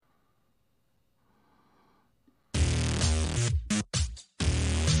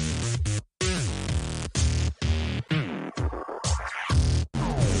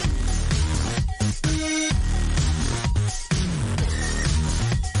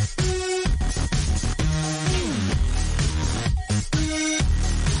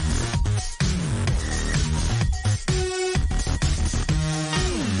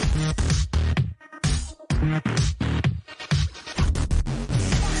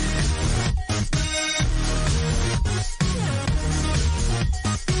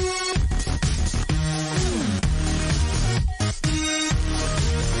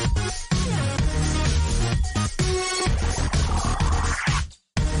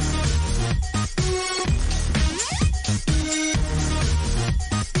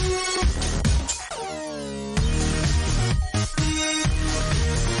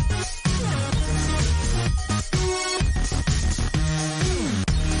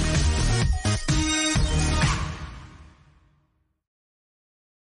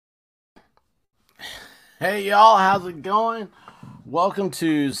Hey y'all, how's it going? Welcome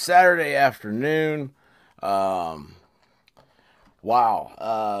to Saturday afternoon. Um,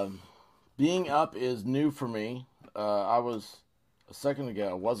 wow, being up is new for me. I was a second ago.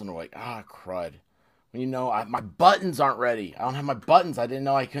 I wasn't awake. Ah, crud. My buttons aren't ready. I don't have my buttons. I didn't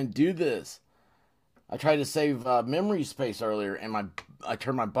know I couldn't do this. I tried to save memory space earlier, and I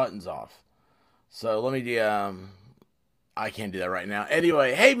turned my buttons off. So let me do. I can't do that right now.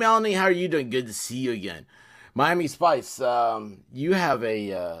 Anyway, hey Melanie, how are you doing? Good to see you again. Miami Spice, you have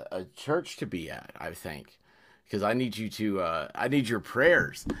a church to be at, I think, because I need you to. I need your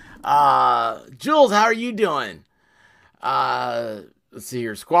prayers. Jules, how are you doing? Let's see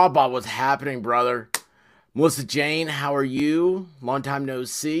here. Squad Bot, what's happening, brother? Melissa Jane, how are you? Long time no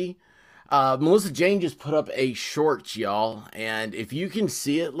see. Melissa Jane just put up a short, y'all, and if you can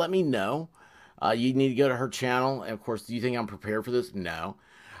see it, let me know. You need to go to her channel. And of course, do you think I'm prepared for this? No.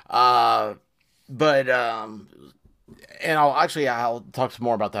 Uh, but and I'll talk some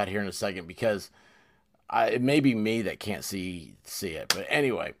more about that here in a second because it may be me that can't see it. But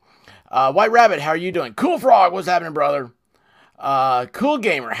anyway, White Rabbit, how are you doing? Cool Frog, what's happening, brother? Cool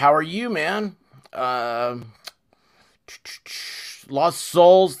Gamer, how are you, man? Uh, Lost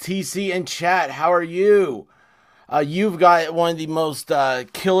Souls, TC, and chat, how are you? You've got one of the most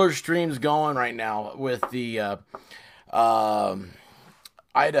killer streams going right now with the um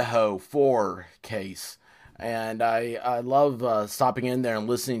Idaho 4 case. And I love stopping in there and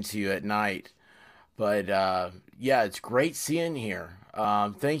listening to you at night. But yeah, it's great seeing here.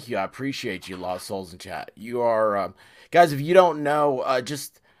 Thank you. I appreciate you, Lost Souls in chat. You are, guys, if you don't know,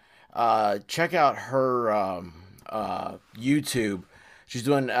 just check out her YouTube. She's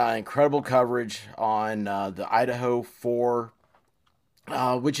doing incredible coverage on the Idaho 4,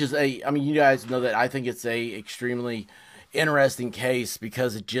 which is I mean, you guys know that I think it's a extremely interesting case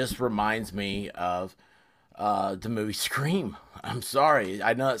because it just reminds me of the movie Scream. I'm sorry.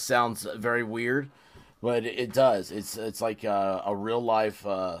 I know it sounds very weird, but it does. It's like a real life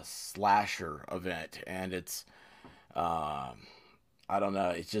slasher event, and it's um, I don't know.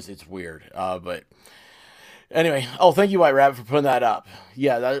 It's weird. But anyway, oh, thank you, White Rabbit, for putting that up.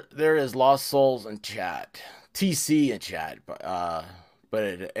 Yeah, there is Lost Souls in chat, TC in chat.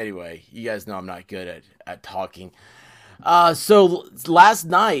 But anyway, you guys know I'm not good at talking. So last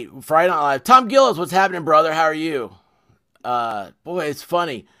night, Friday Night Live, Tom Gillis, what's happening, brother? How are you? Boy, it's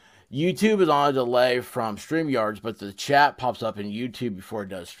funny. YouTube is on a delay from StreamYards, but the chat pops up in YouTube before it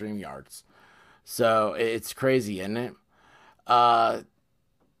does StreamYards. So it's crazy, isn't it? Uh,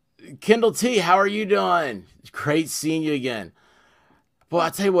 Kendall T, how are you doing? It's great seeing you again. Boy, I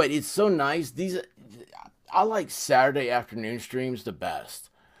tell you what, it's so nice. I like Saturday afternoon streams the best.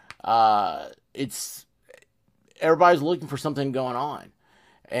 It's everybody's looking for something going on,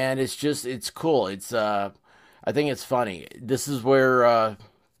 and it's cool. I think it's funny. This is where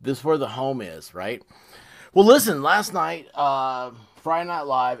the home is, right? Well, listen, last night, Friday Night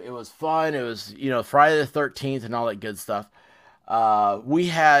Live, it was fun. It was, Friday the 13th and all that good stuff. We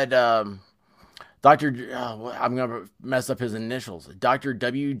had Dr. I'm going to mess up his initials. Dr.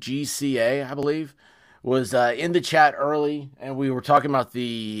 WGCA, I believe, was in the chat early, and we were talking about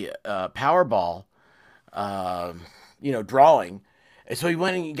the Powerball, drawing. And so he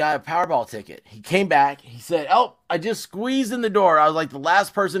went and got a Powerball ticket. He came back. He said, "Oh, I just squeezed in the door. I was like the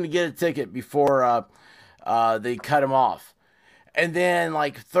last person to get a ticket before they cut him off." And then,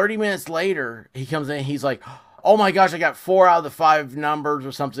 like 30 minutes later, he comes in. He's like, "Oh my gosh, I got 4 out of the 5 numbers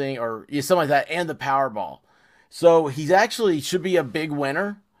or something, or something like that, and the Powerball." So he's actually should be a big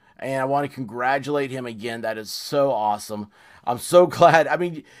winner, and I want to congratulate him again. That is so awesome. I'm so glad. I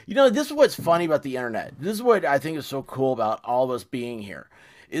mean, this is what's funny about the internet. This is what I think is so cool about all of us being here,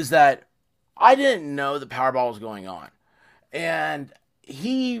 is that I didn't know the Powerball was going on, and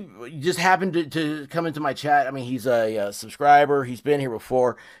he just happened to come into my chat. I mean, he's a subscriber. He's been here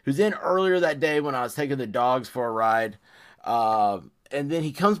before. He was in earlier that day when I was taking the dogs for a ride, and then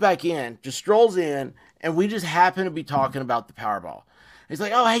he comes back in, just strolls in, and we just happen to be talking about the Powerball. He's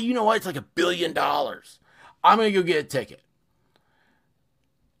like, "Oh, hey, you know what? It's like $1 billion. I'm gonna go get a ticket."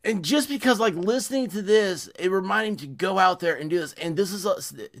 And just because, like, listening to this, it reminded him to go out there and do this. And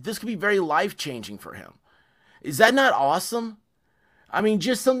this could be very life changing for him. Is that not awesome? I mean,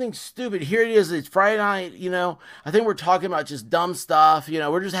 just something stupid. Here it is. It's Friday night. I think we're talking about just dumb stuff.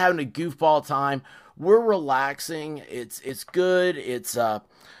 We're just having a goofball time. We're relaxing. It's good.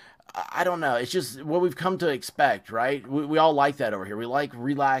 I don't know. It's just what we've come to expect, right? We all like that over here. We like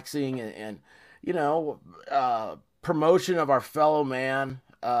relaxing and promotion of our fellow man.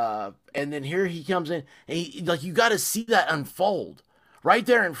 And then here he comes in, and you got to see that unfold right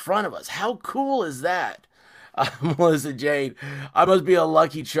there in front of us. How cool is that? Melissa Jade. I must be a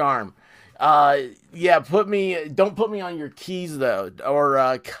lucky charm. Yeah, don't put me on your keys though,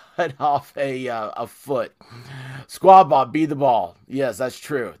 or cut off a foot. Squad ball, be the ball. Yes, that's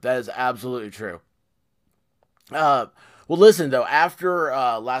true. That is absolutely true. Uh, well, listen though. After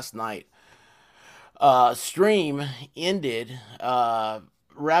last night, stream ended.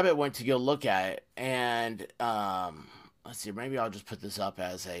 Rabbit went to go look at it, and let's see. Maybe I'll just put this up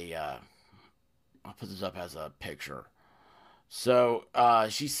as a. I'll put this up as a picture. So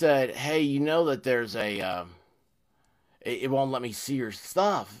she said, "Hey, you know that there's it won't let me see your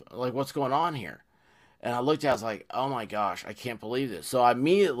stuff. Like, what's going on here?" And I looked at it, I was like, "Oh my gosh, I can't believe this." So I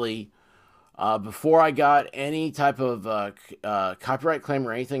immediately, before I got any type of copyright claim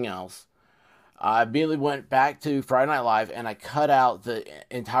or anything else, I immediately went back to Friday Night Live and I cut out the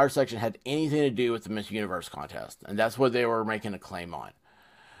entire section that had anything to do with the Miss Universe contest, and that's what they were making a claim on.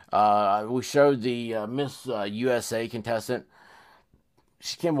 We showed the Miss USA contestant.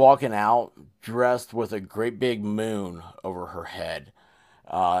 She came walking out dressed with a great big moon over her head.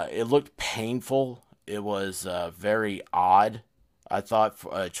 It looked painful. It was very odd, I thought,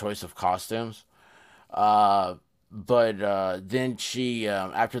 for a choice of costumes. But then she,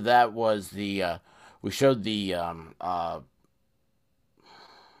 after that, was we showed the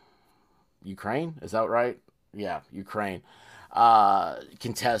Ukraine. Is that right? Yeah, Ukraine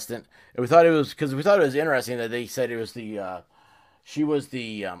contestant. And we thought it was because we thought it was interesting that they said it was she was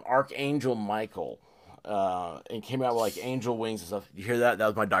the Archangel Michael, and came out with like angel wings and stuff. You hear that? That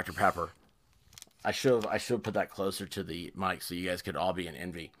was my Dr. Pepper. I should have put that closer to the mic so you guys could all be in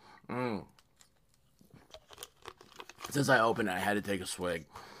envy. Mm. Since I opened it, I had to take a swig.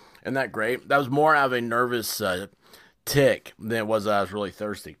 Isn't that great? That was more out of a nervous tick than it was that I was really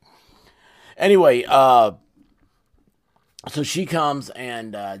thirsty. Anyway, so she comes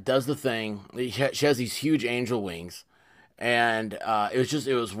and does the thing. She has these huge angel wings, and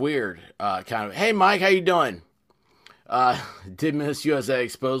it was weird. Kind of, hey Mike, how you doing? Did Miss USA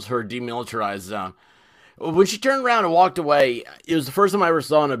expose her demilitarized zone? When she turned around and walked away, it was the first time I ever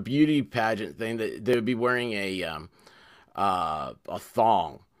saw in a beauty pageant thing that they would be wearing a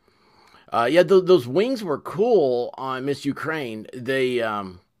thong. Yeah, those wings were cool on Miss Ukraine. I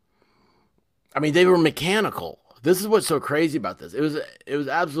mean, they were mechanical. This is what's so crazy about this. It was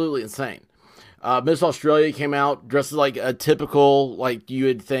absolutely insane. Miss Australia came out dressed like a typical, like you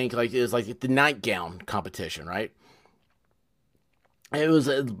would think, like it was like the nightgown competition, right? But it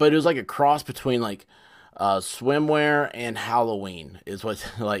was like a cross between like swimwear and Halloween is what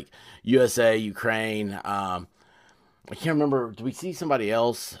like USA, Ukraine. I can't remember. Did we see somebody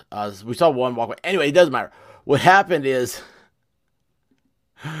else? We saw one walk away. Anyway, it doesn't matter. What happened is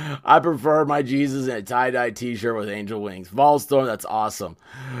I prefer my Jesus in a tie-dye t-shirt with angel wings. Volstorm, that's awesome.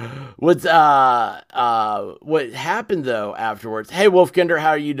 What happened though afterwards? Hey Wolfkinder,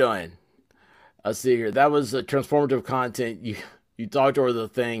 how are you doing? Let's see here. That was transformative content. You talked over the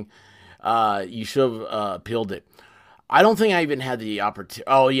thing. You should have appealed it. I don't think I even had the opportunity.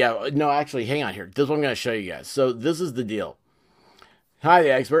 Oh yeah, no, actually, hang on here. This is what I'm going to show you guys. So this is the deal. Hi,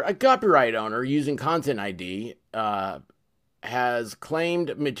 the expert. A copyright owner using Content ID has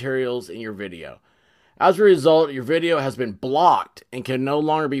claimed materials in your video. As a result, your video has been blocked and can no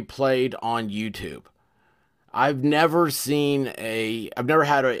longer be played on YouTube. I've never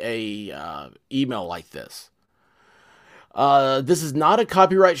had a email like this. This is not a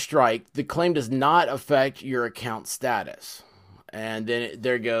copyright strike. The claim does not affect your account status. And then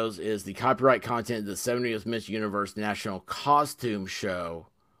there goes is the copyright content of the 70th Miss Universe National Costume Show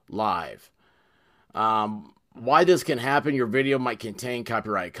live. Why this can happen, your video might contain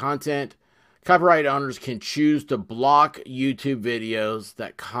copyright content. Copyright owners can choose to block YouTube videos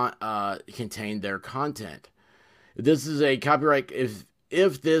that contain their content. This is a copyright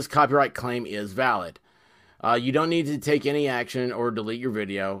if this copyright claim is valid. You don't need to take any action or delete your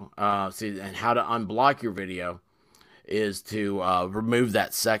video. And how to unblock your video is to remove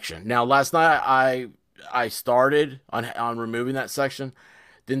that section. Now, last night I started on removing that section.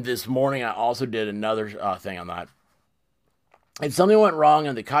 Then this morning I also did another thing on that. If something went wrong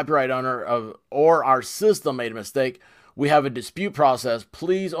and the copyright owner or our system made a mistake, we have a dispute process.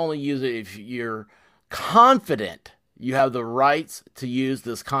 Please only use it if you're confident you have the rights to use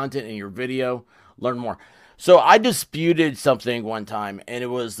this content in your video. Learn more. So I disputed something one time, and it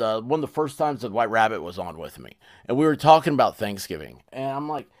was one of the first times that White Rabbit was on with me, and we were talking about Thanksgiving, and I'm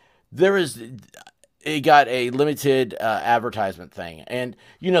like, it got a limited advertisement thing, and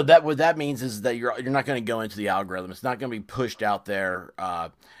you know that what that means is that you're not going to go into the algorithm. It's not going to be pushed out there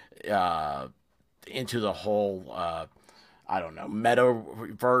into the whole I don't know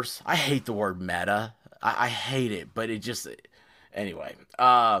metaverse. I hate the word meta. I hate it, but it just anyway.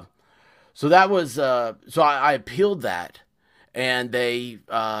 So that was so I appealed that, and they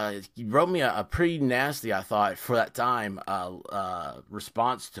wrote me a pretty nasty, I thought, for that time,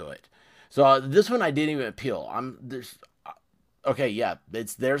 response to it. So this one I didn't even appeal. I'm there's okay, yeah,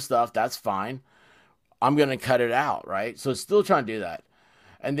 it's their stuff. That's fine. I'm gonna cut it out, right? So still trying to do that,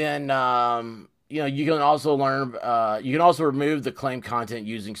 and then you can also learn. You can also remove the claimed content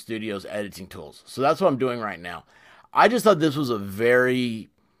using Studio's editing tools. So that's what I'm doing right now. I just thought this was a very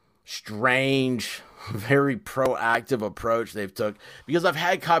strange, very proactive approach they've took because I've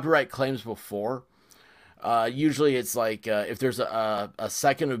had copyright claims before. Usually, it's like if there's a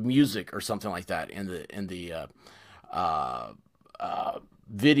second of music or something like that in the uh,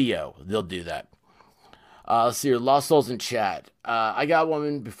 video, they'll do that. Let's see here. Lost Souls in chat. I got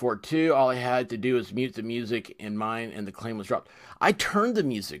one before too. All I had to do was mute the music in mine and the claim was dropped. I turned the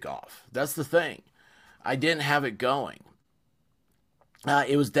music off. That's the thing. I didn't have it going.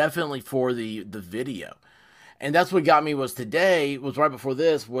 It was definitely for the video. And that's what got me was today, was right before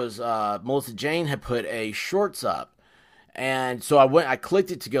this, was Melissa Jane had put a shorts up. And so I clicked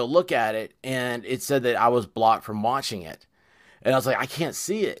it to go look at it, and it said that I was blocked from watching it. And I was like, I can't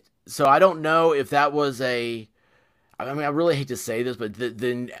see it. So I don't know if that was I mean, I really hate to say this, but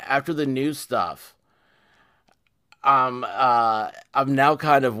after the new stuff, I'm now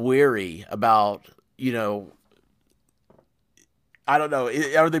kind of weary about, I don't know,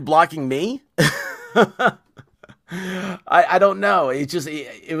 are they blocking me? I don't know. It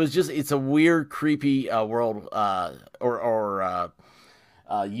was just it's a weird, creepy world.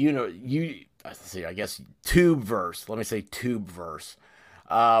 Let's see. I guess tube verse. Let me say tube verse.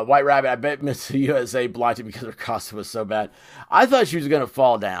 White Rabbit. I bet Miss USA blocked it because her costume was so bad. I thought she was gonna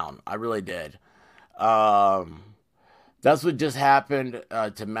fall down. I really did. That's what just happened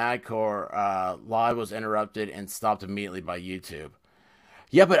to Madcore. Live was interrupted and stopped immediately by YouTube.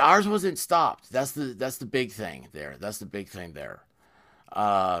 Yeah, but ours wasn't stopped. That's the big thing there. That's the big thing there.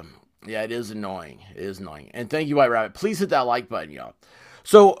 Yeah, it is annoying. It is annoying. And thank you, White Rabbit. Please hit that like button, y'all.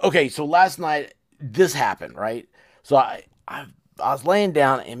 So okay, so last night this happened, right? So I was laying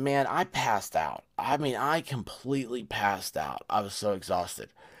down and man, I passed out. I mean, I completely passed out. I was so exhausted.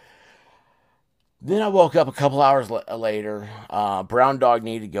 Then I woke up a couple hours later. Brown dog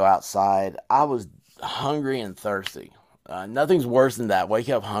needed to go outside. I was hungry and thirsty. Nothing's worse than that. Wake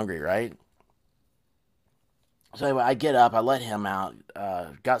up hungry, right? So anyway, I get up, I let him out,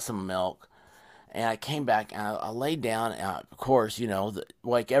 got some milk, and I came back and I laid down. And of course,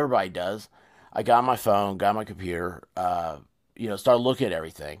 like everybody does, I got my phone, got my computer, started looking at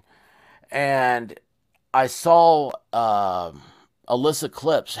everything, and I saw Alyssa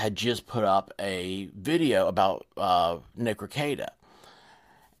Clips had just put up a video about Nick Rekieta.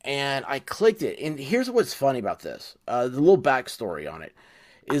 And I clicked it, and here's what's funny about this. The little backstory on it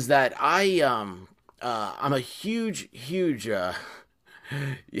is that I'm a huge yeah,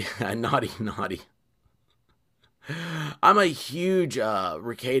 naughty. I'm a huge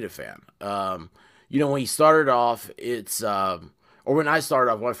Rekieta fan. When he started off, or when I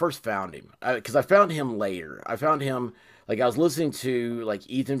started off, when I first found him, because I found him later. I found him like I was listening to like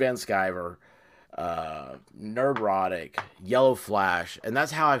Ethan Van Sciver, Nerdrotic, Yellow Flash, and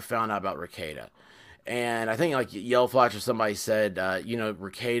that's how I found out about Rekieta. And I think like Yellow Flash or somebody said,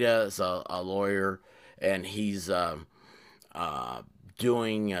 Rekieta is a lawyer, and he's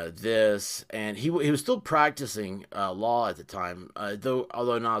doing this, and he was still practicing law at the time,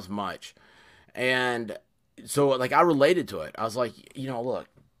 although not as much. And so like I related to it. I was like, look,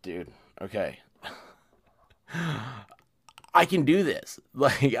 dude, okay. I can do this.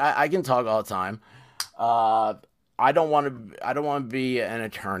 Like I can talk all the time. I don't want to be an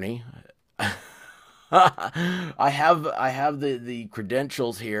attorney. I have the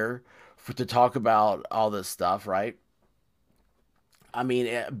credentials here to talk about all this stuff, right? I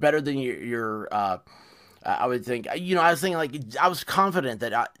mean, better than your I would think. I was thinking like I was confident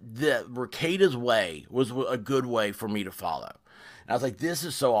that the Rekieta's way was a good way for me to follow. And I was like, this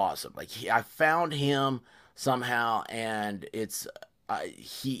is so awesome. Like I found him somehow, and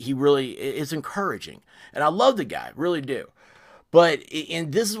he really it's encouraging, and I love the guy, really do. But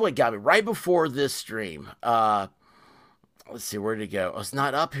and this is what got me right before this stream. Let's see, where did it go? Oh, it's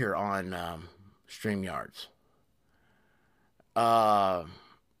not up here on StreamYards. Uh,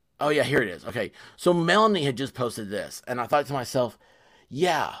 oh yeah, here it is. Okay, so Melanie had just posted this, and I thought to myself,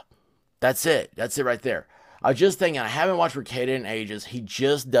 yeah, that's it. That's it right there. I was just thinking, I haven't watched Rekieta in ages. He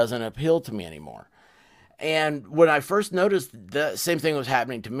just doesn't appeal to me anymore. And when I first noticed the same thing was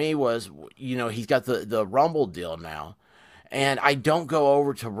happening to me was, he's got the Rumble deal now, and I don't go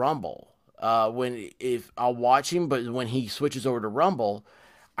over to Rumble. when if I'll watch him, but when he switches over to Rumble,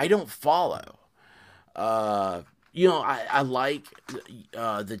 I don't follow. Uh, I like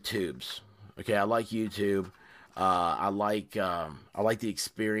the tubes. Okay, I like YouTube. I like the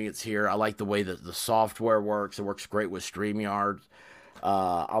experience here. I like the way that the software works. It works great with StreamYard.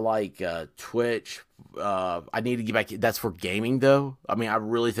 I like Twitch. I need to get back. That's for gaming, though. I mean, I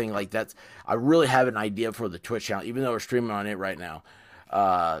really think like that's. I really have an idea for the Twitch channel, even though we're streaming on it right now.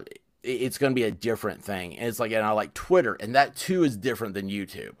 Uh, it's going to be a different thing, and it's like, and I like Twitter, and that too is different than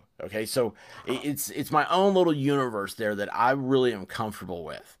YouTube. Okay, so it's my own little universe there that I really am comfortable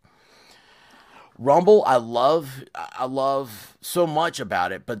with. Rumble, I love so much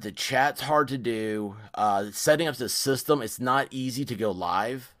about it, but the chat's hard to do. Setting up the system, it's not easy to go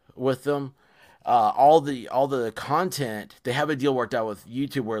live with them. All the content, they have a deal worked out with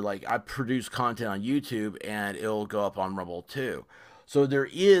YouTube where like I produce content on YouTube and it'll go up on Rumble too. So there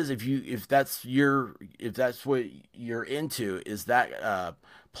is, if that's what you're into, is that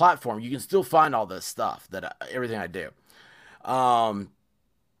platform, you can still find all this stuff everything I do. Um,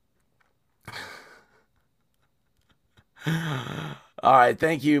 All right,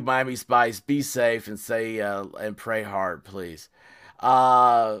 thank you, Miami Spice. Be safe and and pray hard, please.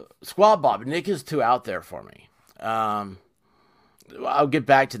 Squad Bob, Nick is too out there for me. Um, I'll get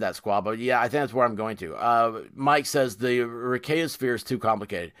back to that squad, but yeah, I think that's where I'm going to. Mike says the Rekieta sphere is too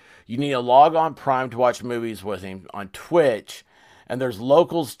complicated. You need a log on Prime to watch movies with him on Twitch, and there's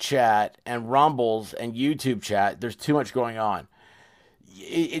locals chat and Rumbles and YouTube chat. There's too much going on.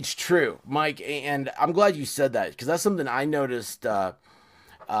 It's true, Mike, and I'm glad you said that because that's something I noticed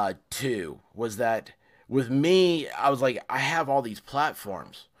too. Was that with me? I was like, I have all these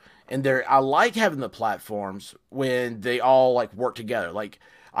platforms, and I like having the platforms when they all like work together. Like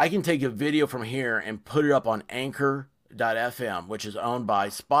I can take a video from here and put it up on Anchor.fm, which is owned by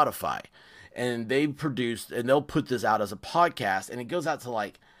Spotify, and they'll put this out as a podcast, and it goes out to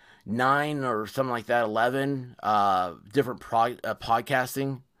like nine or something like that, 11 different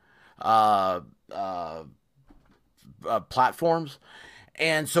podcasting uh, uh, platforms.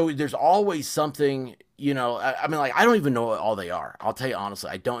 And so there's always something, I mean, like, I don't even know what all they are. I'll tell you honestly,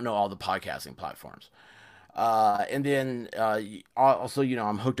 I don't know all the podcasting platforms. And then also,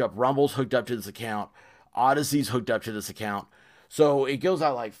 I'm hooked up. Rumble's hooked up to this account. Odyssey's hooked up to this account. So it goes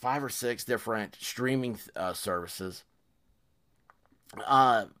out like five or six different streaming services.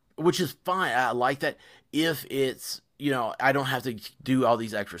 Which is fine. I like that if it's, I don't have to do all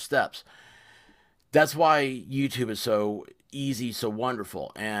these extra steps. That's why YouTube is so easy, so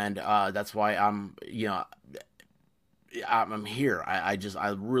wonderful. And that's why I'm here. I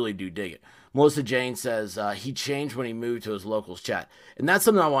really do dig it. Melissa Jane says he changed when he moved to his locals chat. And that's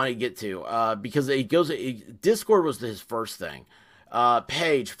something I want to get to because Discord was his first thing.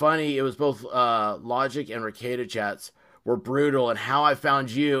 Paige, funny, it was both Logic and Rekieta chats were brutal, and how I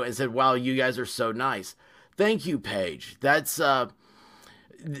found you and said, wow, you guys are so nice. Thank you, Paige. It's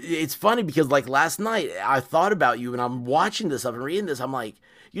funny because like last night I thought about you and I'm watching this up and reading this. I'm like,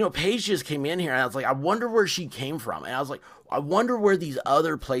 Paige just came in here and I was like, I wonder where she came from. And I was like, I wonder where these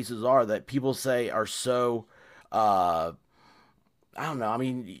other places are that people say are so, I don't know. I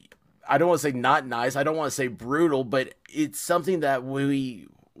mean, I don't want to say not nice. I don't want to say brutal, but it's something that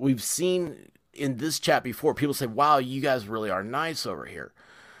we've seen in this chat before. People say, wow, you guys really are nice over here.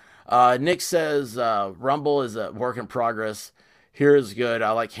 Nick says, Rumble is a work in progress. Here is good.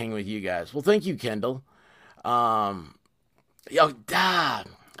 I like hanging with you guys. Well, thank you, Kendall. Um,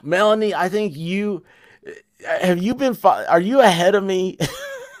 Melanie, I think are you ahead of me?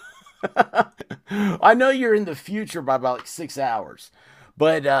 I know you're in the future by about like 6 hours,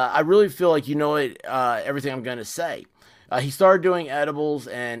 but I really feel like you know it, everything I'm going to say. He started doing edibles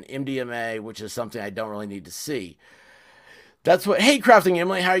and MDMA, which is something I don't really need to see. That's what. Hey, Crafting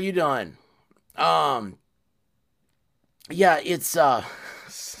Emily, how are you doing? Um, yeah, it's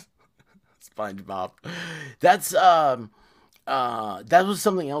SpongeBob. That's that was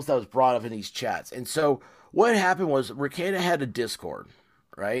something else that was brought up in these chats. And so what happened was Rekieta had a Discord,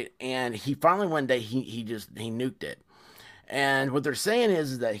 right? And he finally one day he nuked it. And what they're saying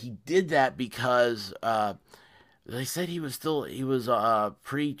is that he did that because they said he was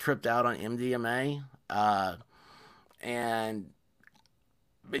pretty tripped out on MDMA, and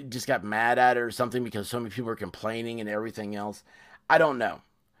just got mad at it or something because so many people were complaining and everything else. I don't know.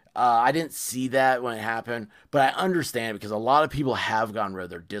 I didn't see that when it happened, but I understand it because a lot of people have gotten rid of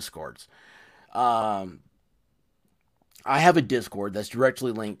their discords. Um, I have a Discord that's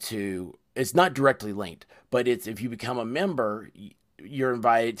directly linked to. It's not directly linked, but it's if you become a member, you're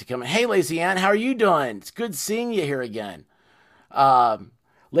invited to come. Hey, Lacey Ann, how are you doing? It's good seeing you here again. Um,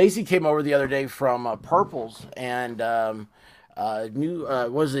 Lacey came over the other day from Purple's and new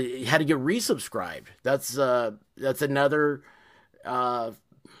was it had to get resubscribed. That's another uh,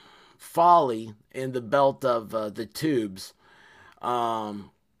 folly in the belt of the tubes.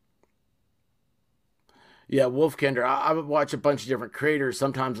 Um, yeah, Wolfkinder. I would watch a bunch of different creators.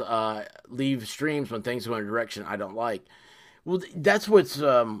 Sometimes leave streams when things go in a direction I don't like. Well, that's what's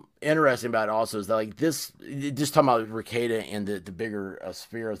interesting about it also is that like this, just talking about Rekieta and the bigger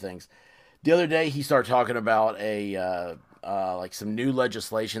sphere of things. The other day he started talking about a like some new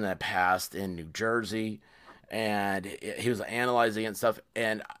legislation that passed in New Jersey, and he was analyzing it and stuff.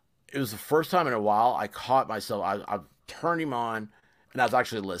 And it was the first time in a while I caught myself. I turned him on, and I was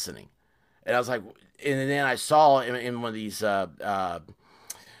actually listening. And I was like, and then I saw in one of these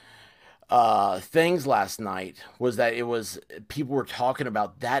things last night was that it was people were talking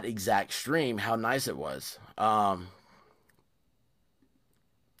about that exact stream, how nice it was.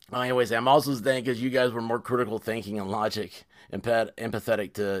 Anyways, I'm also saying because you guys were more critical thinking and logic,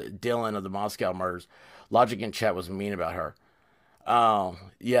 empathetic to Dylan of the Moscow murders. Logic in chat was mean about her.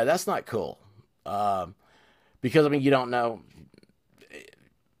 Yeah, that's not cool. Um, because I mean, you don't know.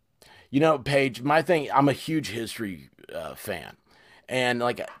 Paige. My thing. I'm a huge history fan, and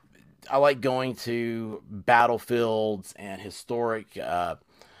like I like going to battlefields and historic,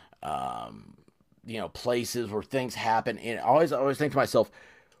 um, places where things happen. And I always think to myself,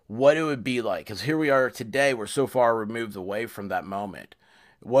 what it would be like. Because here we are today, we're so far removed away from that moment.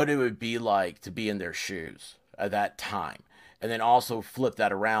 What it would be like to be in their shoes at that time. And then also flip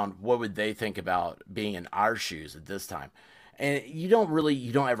that around. What would they think about being in our shoes at this time? And you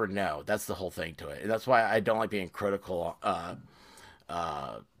don't ever know. That's the whole thing to it. And that's why I don't like being critical,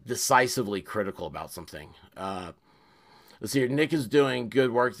 decisively critical about something. Let's see here. Nick is doing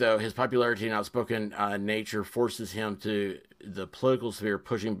good work, though. His popularity and outspoken nature forces him to the political sphere,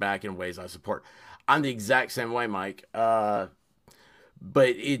 pushing back in ways I support. I'm the exact same way, Mike. But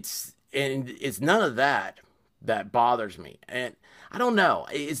it's none of that bothers me. And I don't know.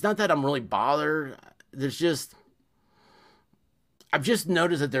 It's not that I'm really bothered. There's just I've just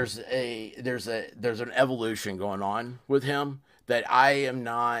noticed that there's an evolution going on with him that I am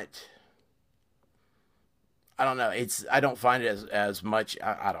not. I don't know. I don't find it as much.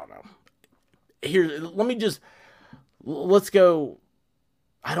 I don't know. Here, let me just let's go.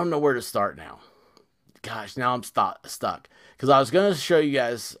 I don't know where to start now. Gosh, now I'm stuck because I was going to show you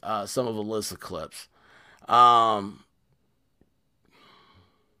guys some of Alyssa clips. Um,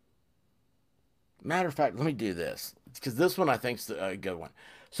 Matter of fact, let me do this because this one I think's a good one.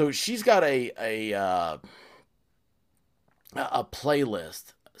 So she's got a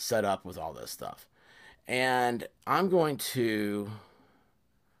playlist set up with all this stuff, and I'm going to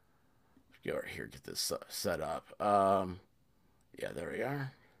go right here get this set up. Yeah, there we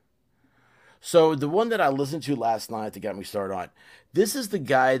are. So the one that I listened to last night that got me started on, this is the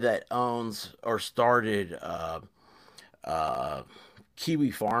guy that owns or started uh,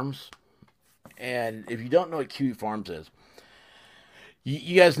 Kiwi Farms. And if you don't know what Kiwi Farms is,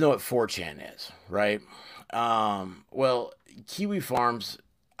 you guys know what 4chan is, right? Well, Kiwi Farms,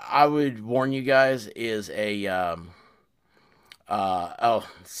 I would warn you guys, is a oh,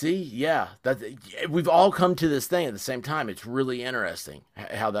 see, yeah, that we've all come to this thing at the same time. It's really interesting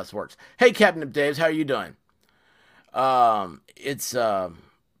how that works. Hey, Captain of Daves, how are you doing? It's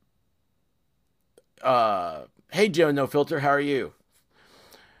Hey Joe, no filter, how are you?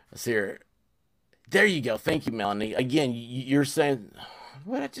 Let's see here. There you go. Thank you, Melanie. Again, you're saying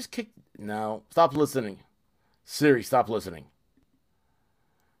what? I just kicked. No, stop listening. Siri, stop listening.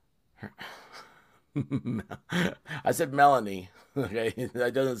 I said Melanie. Okay,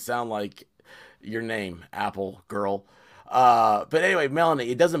 that doesn't sound like your name, Apple girl. But anyway,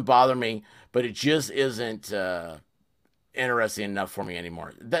 Melanie, it doesn't bother me, but it just isn't interesting enough for me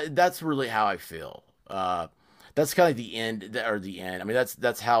anymore. That's really how I feel. That's kind of the end, or the end. I mean,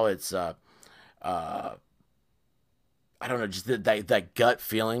 that's how it's. Uh, I don't know, just that gut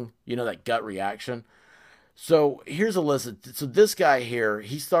feeling, that gut reaction. So here's a list. So this guy here,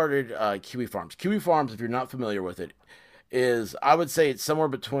 he started Kiwi Farms. Kiwi Farms, if you're not familiar with it, is I would say it's somewhere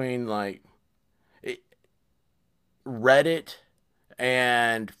between like Reddit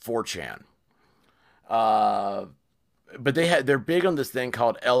and 4chan. Uh, but they're big on this thing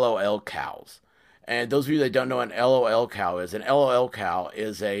called LOL cows. And those of you that don't know what an LOL cow is, an LOL cow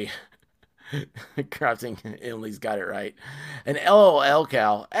is a crafting. Emily's got it right. An LOL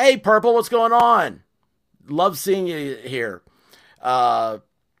cow. Hey, Purple, what's going on? Love seeing you here. Uh,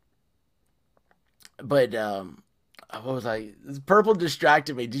 but what was I? Purple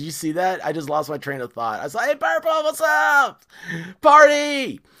distracted me. Did you see that? I just lost my train of thought. I was like, "Hey, Purple, what's up?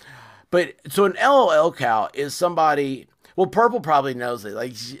 Party!" But so an LOL cow is somebody. Well, Purple probably knows it.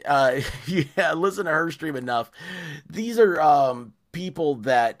 Like, yeah, listen to her stream enough. These are people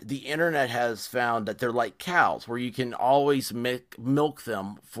that the internet has found that they're like cows, where you can always milk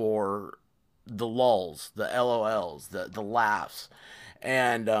them for the lulls, the LOLs, the laughs,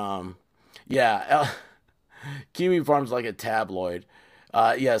 and yeah, Kiwi Farm's like a tabloid.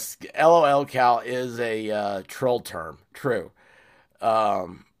 Yes, LOL cow is a troll term. True.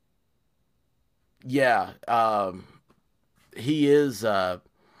 Um, yeah, he is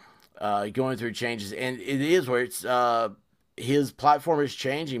going through changes, and it is where it's his platform is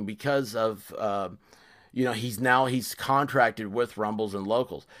changing because of he's contracted with Rumbles and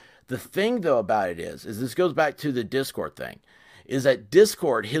Locals. The thing though about it is this goes back to the Discord thing, is that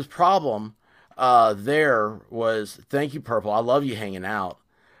Discord his problem there was thank you Purple, I love you hanging out.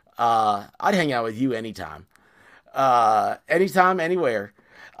 I'd hang out with you anytime, anytime, anywhere.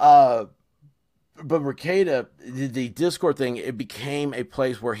 Uh, but Rekieta, the Discord thing, it became a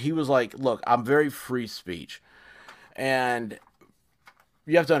place where he was like, "Look, I'm very free speech," and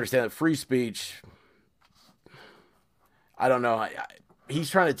you have to understand that free speech. I don't know. He's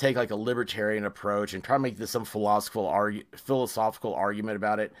trying to take like a libertarian approach and try to make this some philosophical argument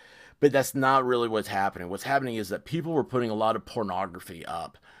about it, but that's not really what's happening. What's happening is that people were putting a lot of pornography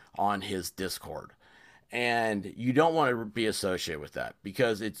up on his Discord, and you don't want to be associated with that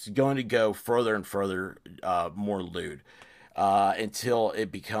because it's going to go further and further more lewd until it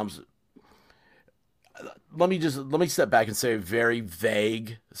becomes. Let me step back and say a very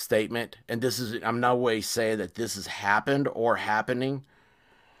vague statement, and this is I'm no way saying that this has happened or happening,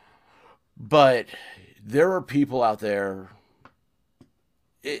 but there are people out there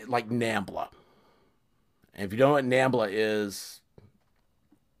like Nambla, and if you don't know what Nambla is,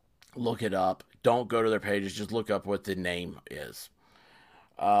 look it up. Don't go to their pages. Just look up what the name is.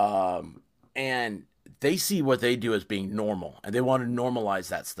 And they see what they do as being normal, and they want to normalize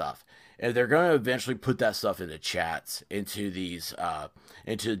that stuff. And they're going to eventually put that stuff into chats, into these,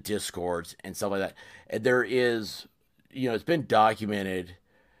 into discords and stuff like that. And there is, it's been documented.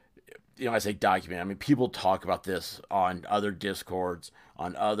 I say documented. I mean, people talk about this on other discords,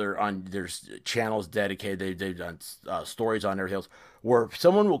 on there's channels dedicated. They've done stories on everything else where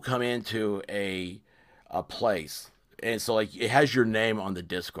someone will come into a place, and so like it has your name on the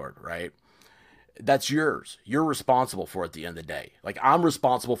Discord, right? That's yours. You're responsible for it at the end of the day. Like I'm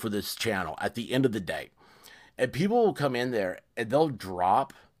responsible for this channel at the end of the day. And people will come in there and they'll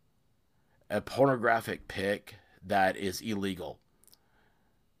drop a pornographic pic that is illegal.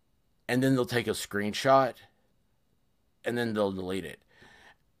 And then they'll take a screenshot and then they'll delete it.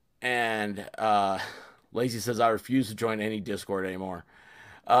 And Lazy says, I refuse to join any Discord anymore.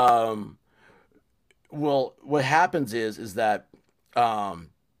 Um, well, what happens is that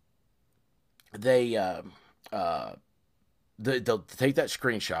um, they uh, they'll take that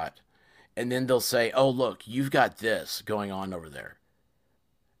screenshot and then they'll say, "Oh, look, you've got this going on over there,"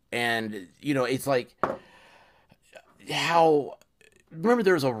 and it's like how. Remember,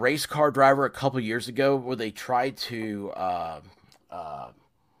 there was a race car driver a couple years ago where they tried to uh,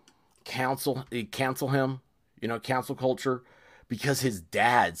 cancel him, cancel culture, because his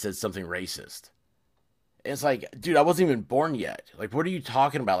dad said something racist. And it's like, dude, I wasn't even born yet. Like, what are you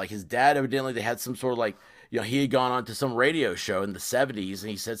talking about? Like, his dad evidently they had some sort of like, he had gone on to some radio show in the '70s and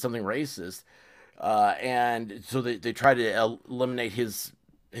he said something racist, and so they tried to eliminate his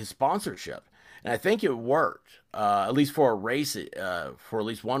sponsorship, and I think it worked. At least for a race, for at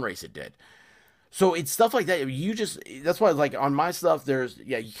least one race, it did. So it's stuff like that. That's why like on my stuff,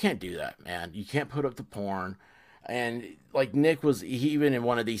 you can't do that, man. You can't put up the porn. And like Nick even in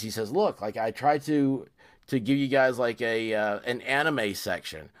one of these, he says, look, like I tried to give you guys like an anime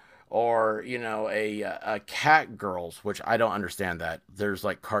section or, a cat girls, which I don't understand that. There's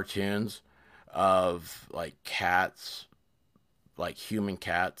like cartoons of like cats, like human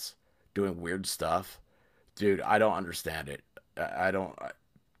cats doing weird stuff. Dude, I don't understand it. I don't.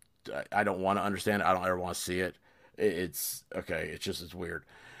 I don't want to understand it. I don't ever want to see it. It's okay. It's weird.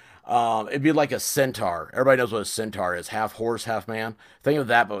 It'd be like a centaur. Everybody knows what a centaur is. Half horse, half man. Think of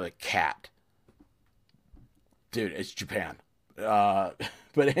that, but with a cat. Dude, it's Japan. Uh,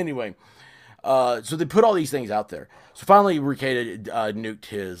 but anyway, so they put all these things out there. So finally, Rekieta nuked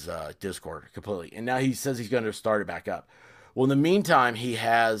his Discord completely, and now he says he's going to start it back up. Well, in the meantime, he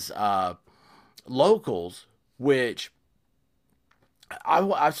has locals, which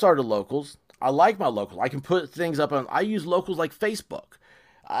I've started locals. I like my locals. I can put things up on. I use locals like Facebook.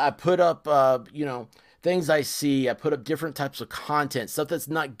 I put up, things I see. I put up different types of content, stuff that's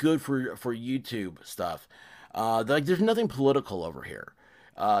not good for YouTube stuff. Like there's nothing political over here.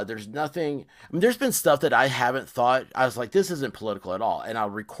 There's nothing. I mean, there's been stuff that I haven't thought. I was like, this isn't political at all, and I'll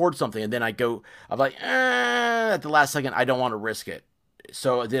record something, and then I go, I'm like, at the last second, I don't want to risk it,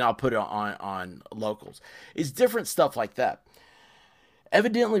 so then I'll put it on locals. It's different stuff like that.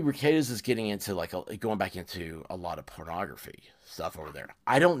 Evidently, Rekieta's is getting into like going back into a lot of pornography stuff over there.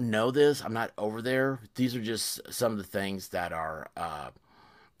 I don't know this. I'm not over there. These are just some of the things that are,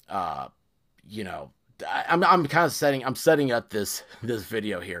 uh, you know, I'm kind of setting up this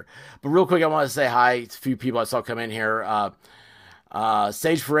video here. But real quick, I want to say hi to a few people I saw come in here.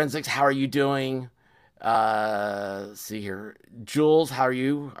 Sage Forensics, how are you doing? Let's see here, Jules, how are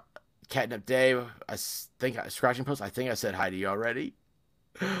you? Catnip Dave, think Scratching Post. I think I said hi to you already.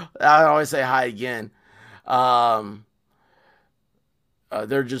 I always say hi again. Um,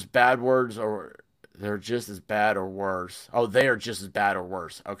 they're just bad words, or they're just as bad or worse. Oh, they are just as bad or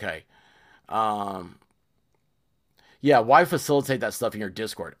worse. Okay. Um, yeah, why facilitate that stuff in your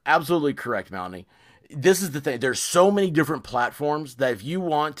Discord? Absolutely correct, Melanie. This is the thing. There's so many different platforms that if you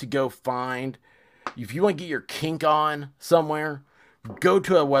want to go find, if you want to get your kink on somewhere, go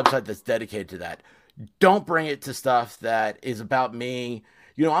to a website that's dedicated to that. Don't bring it to stuff that is about me.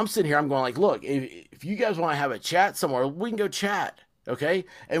 I'm sitting here, I'm going like, look, if you guys want to have a chat somewhere, we can go chat. Okay.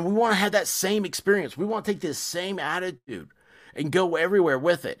 And we want to have that same experience. We want to take this same attitude and go everywhere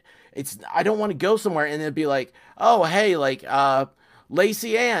with it. I don't want to go somewhere and then be like, oh, hey, like,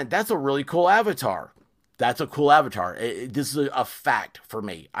 Lacey Ann, that's a really cool avatar. That's a cool avatar. This is a fact for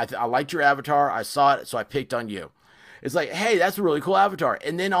me. I liked your avatar. I saw it, so I picked on you. It's like, hey, that's a really cool avatar.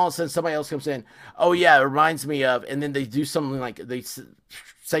 And then all of a sudden somebody else comes in. Oh, yeah, it reminds me of. And then they do something like they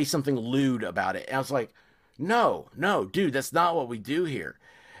say something lewd about it. And I was like, no, no, dude, that's not what we do here.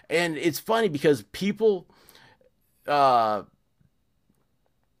 And it's funny because uh,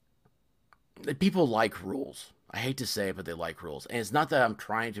 people like rules. I hate to say it, but they like rules. And it's not that I'm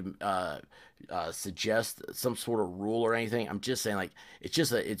trying to suggest some sort of rule or anything. I'm just saying, like,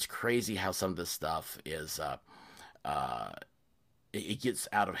 it's crazy how some of this stuff is. Uh, it gets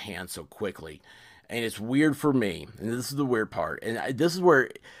out of hand so quickly, and it's weird for me. And this is the weird part, and this is where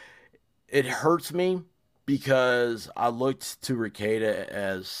it hurts me because I looked to Rekieta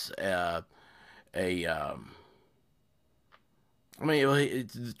as a I mean,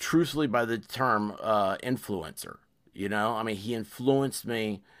 it's truthfully by the term influencer. I mean, he influenced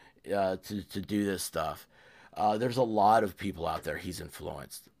me to do this stuff. There's a lot of people out there he's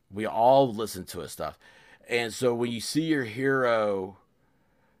influenced. We all listen to his stuff. And so when you see your hero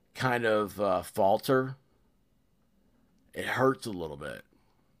kind of falter, it hurts a little bit.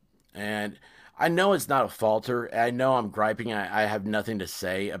 And I know it's not a falter. I know I'm griping. I have nothing to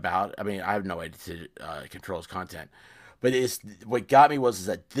say about. I mean, I have no way to control his content. But it's what got me was is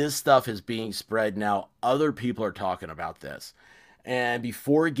that this stuff is being spread now. Other people are talking about this, and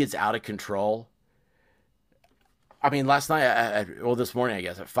before it gets out of control. I mean, last night, well, this morning, I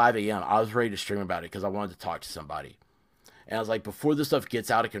guess at 5 a.m., I was ready to stream about it because I wanted to talk to somebody. And I was like, before this stuff gets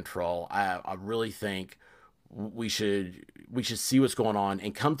out of control, I really think we should see what's going on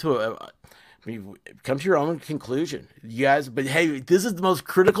and come to your own conclusion, you guys. But hey, this is the most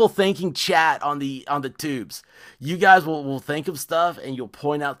critical thinking chat on the tubes. You guys will think of stuff and you'll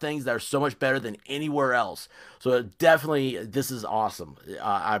point out things that are so much better than anywhere else. So definitely, this is awesome.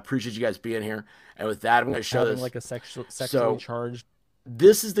 I appreciate you guys being here. And with that, I'm going to show this. Like a sexually charged.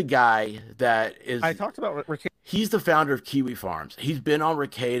 This is the guy that is. I talked about Rekieta. He's the founder of Kiwi Farms. He's been on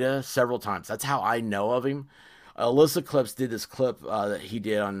Rekieta several times. That's how I know of him. Alyssa Clips did this clip that he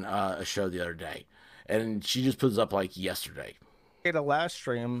did on a show the other day, and she just puts up like yesterday. The last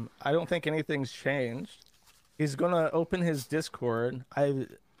stream, I don't think anything's changed. He's gonna open his Discord. I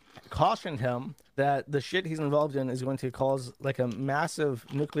cautioned him that the shit he's involved in is going to cause like a massive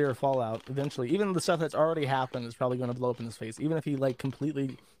nuclear fallout eventually. Even the stuff that's already happened is probably going to blow up in his face. Even if he like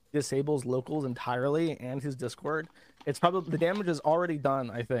completely disables locals entirely and his Discord, it's probably the damage is already done,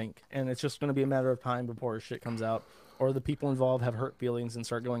 I think, and it's just going to be a matter of time before shit comes out or the people involved have hurt feelings and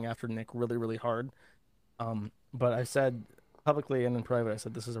start going after Nick really, really hard. But I said publicly and in private, I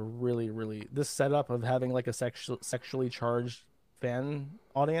said this is a really this setup of having like a sexually charged fan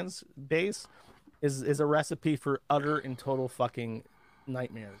audience base is a recipe for utter and total fucking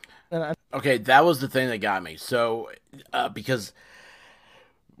nightmare. Okay, that was the thing that got me. So because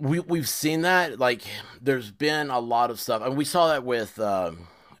we've seen that, like, there's been a lot of stuff, and we saw that with some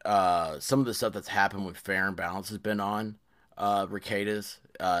of the stuff that's happened when Fair and Balance has been on Rekieta's.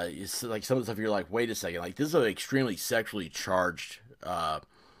 It's like some of the stuff you're like, wait a second, like this is an extremely sexually charged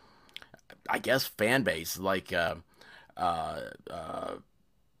I guess fan base like uh, uh,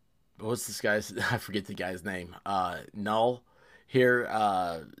 what's this guy's? I forget the guy's name. Null here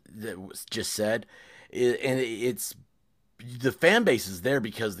that was just said, and it's the fan base is there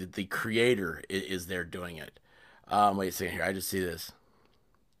because the creator is there doing it. Wait a second here. I just see this.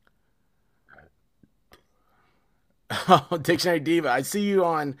 Oh, Dictionary Diva. I see you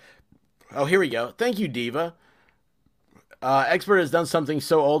on. Oh, here we go. Thank you, Diva. Expert has done something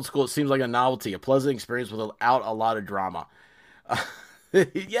so old school it seems like a novelty, a pleasant experience without a lot of drama.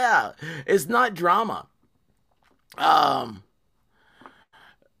 Yeah, it's not drama. Um,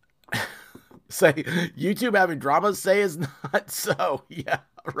 say YouTube having drama. Say is not so. Yeah,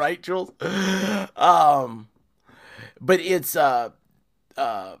 right, Jules. Um, but it's uh,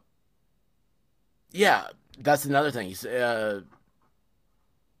 yeah, that's another thing.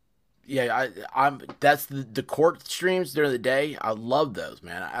 Yeah, I'm that's the court streams during the day. I love those,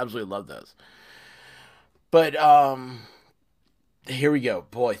 man. I absolutely love those. But here we go.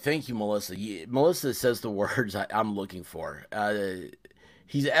 Boy, thank you, Melissa. Melissa says the words I'm looking for.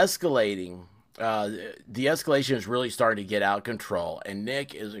 He's escalating. The escalation is really starting to get out of control, and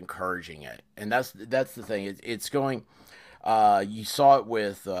Nick is encouraging it. And that's the thing. It's going. You saw it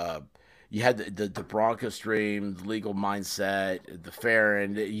with. You had the Bronco stream, the legal mindset, the fair,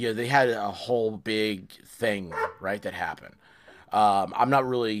 and they had a whole big thing right that happened. I'm not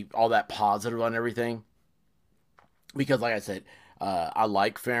really all that positive on everything because, like I said, I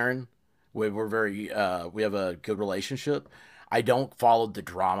like Farron. We're very we have a good relationship. I don't follow the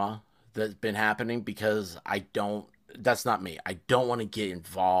drama that's been happening because I don't. That's not me. I don't want to get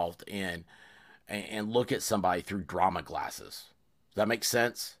involved in and look at somebody through drama glasses. Does that make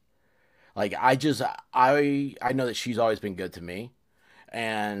sense? Like I know that she's always been good to me,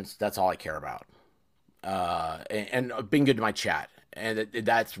 and that's all I care about. And being good to my chat, and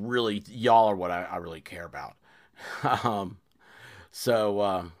that's really y'all are what I really care about. um, so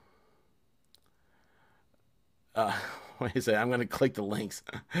uh, wait a second, I'm gonna click the links,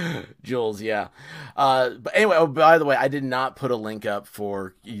 Jules. Yeah. But anyway, oh, by the way, I did not put a link up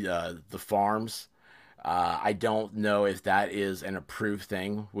for the farms. I don't know if that is an approved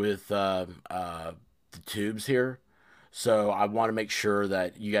thing with the tubes here. So I want to make sure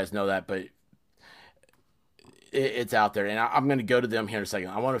that you guys know that, but it's out there, and I'm going to go to them here in a second.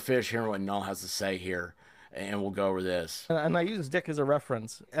 I want to finish hearing what Null has to say here, and we'll go over this. And I use Dick as a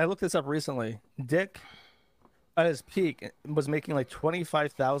reference. I looked this up recently. Dick at his peak was making like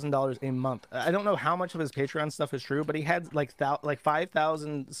 $25,000 a month. I don't know how much of his Patreon stuff is true, but he had like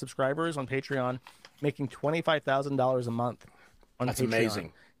 5,000 subscribers on Patreon, making $25,000 a month on That's Patreon.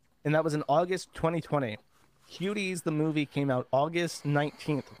 amazing. And that was in August 2020. Cuties the movie came out August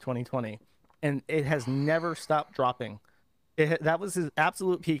 19th, 2020, and it has never stopped dropping. That was his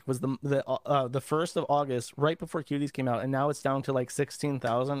absolute peak was the 1st of August, right before Cuties came out, and now it's down to like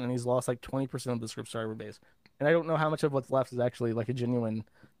 16,000, and he's lost like 20% of the subscriber base. And I don't know how much of what's left is actually like a genuine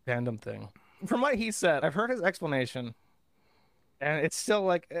fandom thing. From what he said, I've heard his explanation, and it's still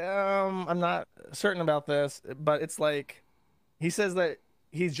like I'm not certain about this, but it's like he says that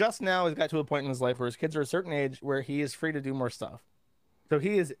he's just now has got to a point in his life where his kids are a certain age where he is free to do more stuff. So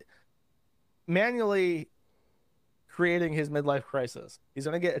he is manually creating his midlife crisis. He's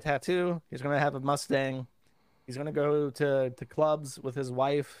going to get a tattoo. He's going to have a Mustang. He's going to go to clubs with his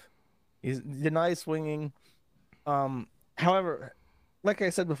wife. He's denies swinging. However, like I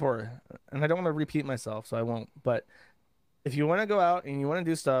said before, and I don't want to repeat myself, so I won't, but if you want to go out and you want to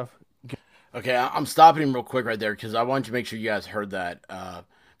do stuff. Okay, I'm stopping him real quick right there because I wanted to make sure you guys heard that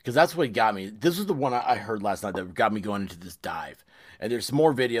because that's what got me. This was the one I heard last night that got me going into this dive. And there's some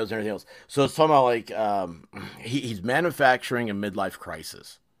more videos and everything else. So it's talking about like he's manufacturing a midlife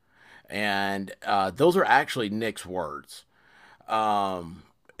crisis, and those are actually Nick's words.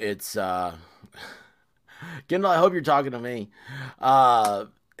 It's Kendall. I hope you're talking to me. Uh,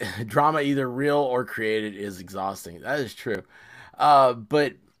 Drama, either real or created, is exhausting. That is true.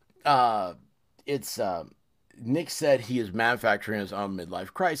 But uh, it's Nick said he is manufacturing his own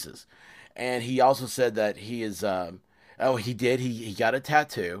midlife crisis, and he also said that he is. Oh, he did. He got a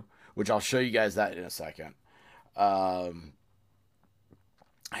tattoo, which I'll show you guys that in a second. Um,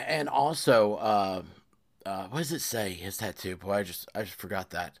 and also, what does it say? His tattoo. Boy, I just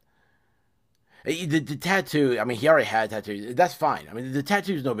forgot that. The tattoo. I mean, he already had a tattoo. That's fine. I mean, the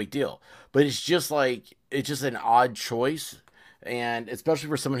tattoo is no big deal. But it's just an odd choice, and especially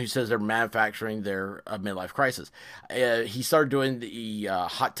for someone who says they're manufacturing their midlife crisis. He started doing the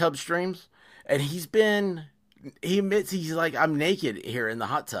hot tub streams, and he admits he's like, I'm naked here in the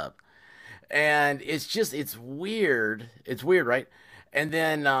hot tub, and it's weird. It's weird, right? And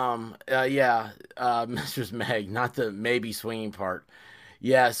then, Mistress Meg, not the maybe swinging part.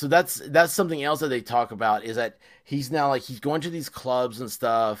 Yeah, so that's something else that they talk about is that he's now like he's going to these clubs and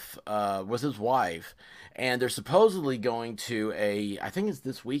stuff with his wife, and they're supposedly going to a I think it's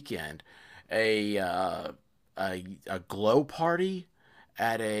this weekend a a glow party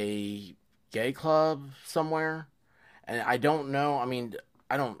at a gay club somewhere, and I don't know. I mean,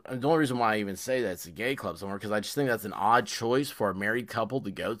 I don't. The only reason why I even say that it's a gay club somewhere because I just think that's an odd choice for a married couple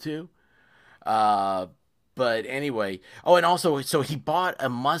to go to. Uh, but anyway, oh, and also, so he bought a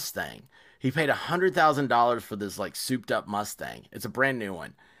Mustang. He paid $100,000 for this like souped up Mustang. It's a brand new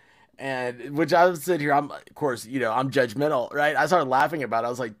one, and which I was sitting here. I'm of course, I'm judgmental, right? I started laughing about it. I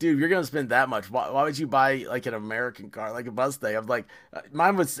was like, dude, you're gonna spend that much. Why would you buy like an American car, like a Mustang? I'm like,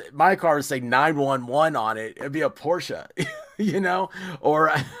 my car would say 911 on it. It'd be a Porsche, you know,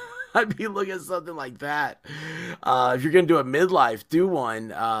 or. I'd be looking at something like that. If you're gonna do a midlife, do one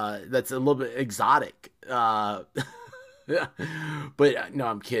that's a little bit exotic. But no,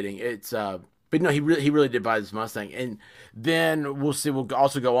 I'm kidding. But no, he really did buy this Mustang, and then we'll see. We'll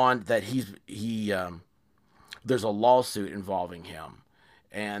also go on that he there's a lawsuit involving him,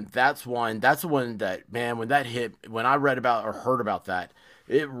 and that's the one that man when that hit when I read about or heard about that.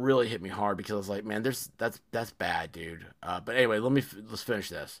 It really hit me hard because I was like, man, that's bad, dude. But anyway, let's finish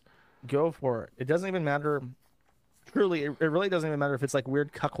this. Go for it. It doesn't even matter. Truly, it really doesn't even matter if it's like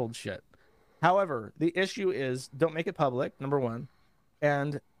weird cuckold shit. However, the issue is don't make it public, number one.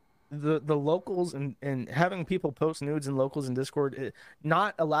 And the locals and having people post nudes in locals in Discord,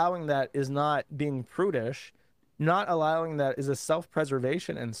 not allowing that is not being prudish. Not allowing that is a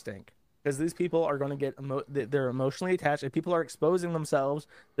self-preservation instinct. Because these people are going to they're emotionally attached and people are exposing themselves.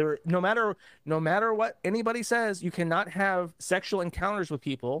 They're no matter what anybody says, you cannot have sexual encounters with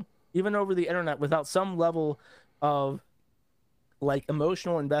people, even over the internet, without some level of like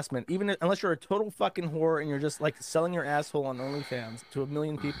emotional investment, even unless you're a total fucking whore and you're just like selling your asshole on OnlyFans to a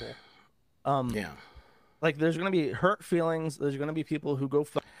million people. Um, Yeah. like there's gonna be hurt feelings. There's gonna be people who go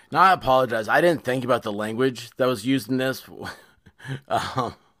fuck. No, I apologize. I didn't think about the language that was used in this.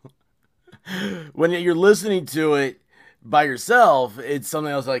 um, when you're listening to it by yourself, it's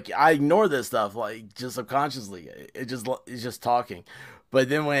something else. Like I ignore this stuff, like just subconsciously. It's just talking. But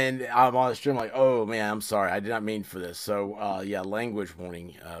then when I'm on the stream, like, oh man, I'm sorry, I did not mean for this. So yeah, language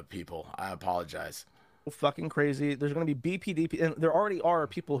warning, people. I apologize. Fucking crazy. There's going to be BPD, and there already are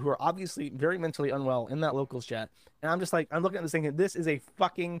people who are obviously very mentally unwell in that locals chat. And I'm just like, I'm looking at this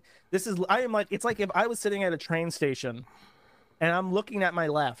thinking, I am like, it's like if I was sitting at a train station and I'm looking at my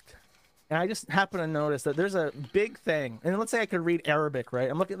left and I just happen to notice that there's a big thing. And let's say I could read Arabic, right?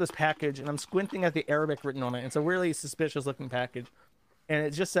 I'm looking at this package and I'm squinting at the Arabic written on it. It's a really suspicious looking package. And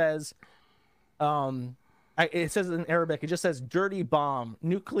it just says, it says in Arabic, it just says dirty bomb,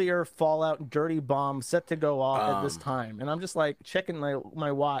 nuclear fallout, dirty bomb set to go off at this Um, time. And I'm just like checking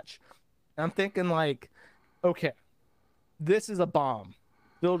my watch. And I'm thinking like, okay, this is a bomb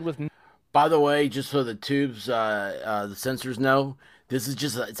filled with by the way, just so the tubes, the censors know, this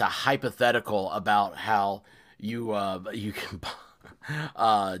is it's a hypothetical about how you can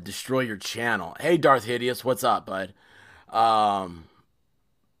destroy your channel. Hey, Darth Hideous, what's up, bud? Um,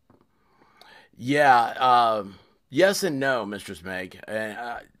 yeah, yes and no, Mistress Meg. And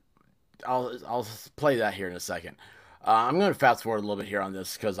I'll play that here in a second. I'm going to fast forward a little bit here on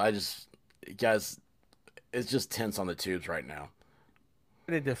this because guys, it's just tense on the tubes right now.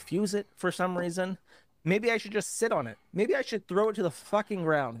 to diffuse it for some reason. Maybe I should just sit on it. Maybe I should throw it to the fucking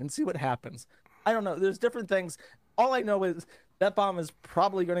ground and see what happens. I don't know. There's different things. All I know is that bomb is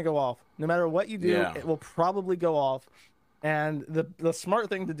probably going to go off. No matter what you do, Yeah. it will probably go off. And the smart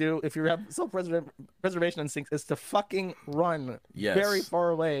thing to do if you have self-preservation instincts is to fucking run very Yes.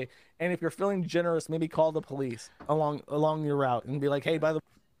 far away. And if you're feeling generous, maybe call the police along your route and be like, "Hey, by the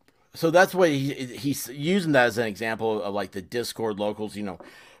So that's what he's using that as an example of like the Discord locals,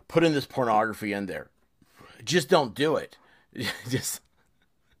 putting this pornography in there. Just don't do it. Just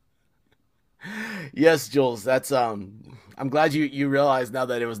yes, Jules. That's I'm glad you realized now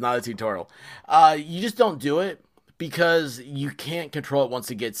that it was not a tutorial. You just don't do it because you can't control it once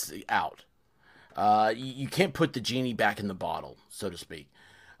it gets out. You can't put the genie back in the bottle, so to speak.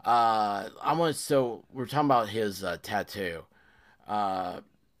 So we're talking about his tattoo.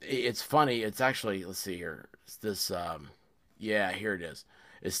 It's funny. It's actually, let's see here. It's this, yeah, here it is.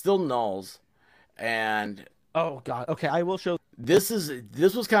 It's still nulls, and oh god, okay, I will show." this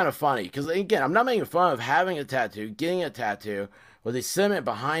was kind of funny because again, I'm not making fun of having a tattoo, getting a tattoo with a sentiment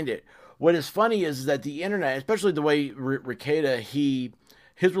behind it. What is funny is that the internet, especially the way Rekieta,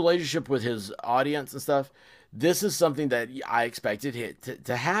 his relationship with his audience and stuff, this is something that I expected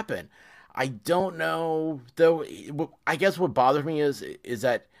to happen. I don't know though. I guess what bothers me is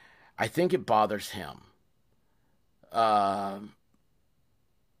that I think it bothers him. Um,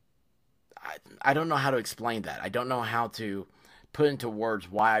 I don't know how to explain that. I don't know how to put into words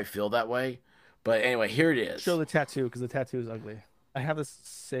why I feel that way. But anyway, here it Show is. the tattoo because the tattoo is ugly. I have this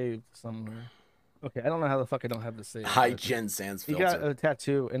saved somewhere. Okay, I don't know how the fuck I don't have this saved, High but Gen Sans he got filter. a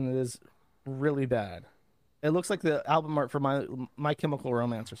tattoo and it is really bad. It looks like the album art for My Chemical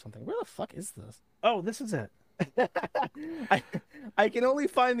Romance or something. Where the fuck is this? Oh, this is it. I I can only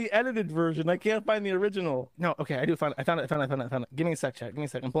find the edited version. I can't find the original. No, okay, I do find it. I found it. I found it. I found it. I found it. Give me a sec, chat. Give me a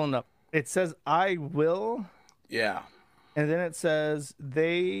sec. I'm pulling it up. It says I will, Yeah. and then it says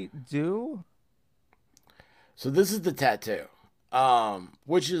they do. So this is the tattoo,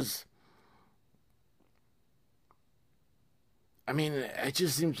 which is, I mean, it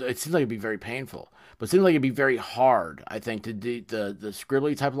seems like it'd be very painful, but it seems like it'd be very hard. I think to do the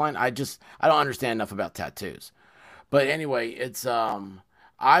scribbly type line. I don't understand enough about tattoos, but anyway, it's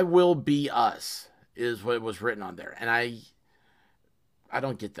I will be us is what was written on there, and I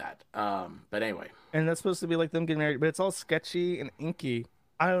don't get that. But anyway, And that's supposed to be like them getting married, but it's all sketchy and inky.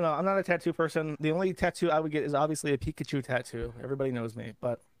 I don't know. I'm not a tattoo person. The only tattoo I would get is obviously a Pikachu tattoo. Everybody knows me,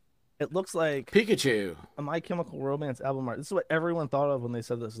 but it looks like Pikachu. a My Chemical Romance album art. This is what everyone thought of when they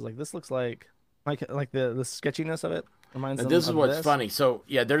said this. Is like this looks like the sketchiness of it reminds And them this is of what's this. funny. So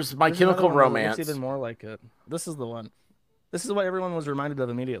yeah, there's My There's another Chemical one that looks Romance. even more like it. This is the one. This is what everyone was reminded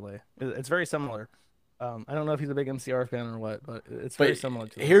of immediately. It's very similar. I don't know if he's a big MCR fan or what, but it's very But similar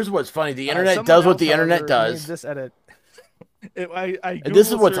to this. here's what's funny: the internet Someone does what else, the internet however, made does. this edit. I And this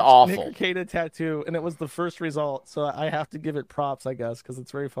is Google what's searched Nick awful. Rekieta tattoo, and it was the first result. So I have to give it props, I guess, because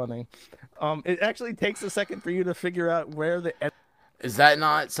it's very funny. It actually takes a second for you to figure out where the Is that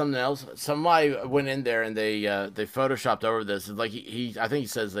not something else? Somebody went in there and they photoshopped over this. It's like I think he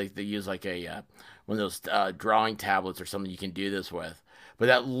says they use like a one of those drawing tablets or something you can do this with. But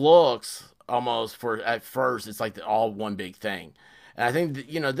that looks almost for at first it's like all one big thing. And I think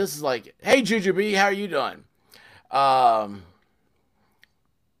that, this is like, hey Jujubee, how are you doing? Um,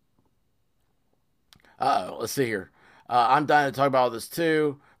 let's see here. I'm dying to talk about all this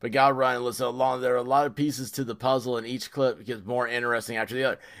too, but gotta run and listen along. There are a lot of pieces to the puzzle, and each clip gets more interesting after the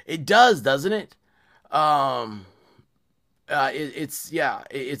other. It does, doesn't it? Um, it's yeah,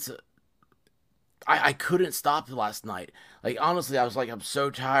 it's. I couldn't stop last night. Like honestly, I was like, I'm so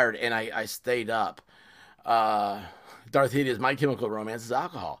tired, and I stayed up. Uh, Darth Vader's My Chemical Romance is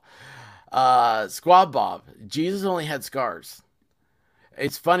alcohol. Squad Bob, Jesus only had scars.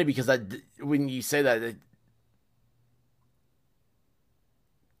 It's funny because when you say that,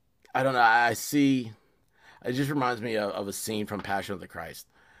 I don't know. I see. It just reminds me of a scene from Passion of the Christ.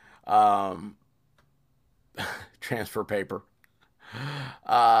 Um, transfer paper.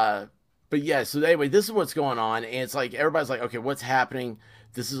 Uh, but yeah. So anyway, this is what's going on, and it's like everybody's like, okay, what's happening?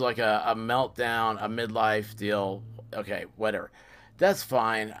 This is like a meltdown, a midlife deal. Okay, whatever. That's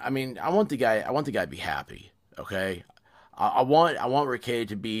fine. I mean, I want the guy to be happy. Okay. I want Ricky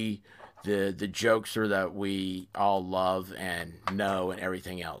to be the jokester that we all love and know and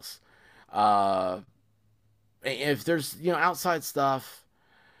everything else. Uh, if there's outside stuff,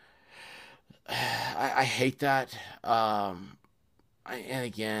 I hate that. And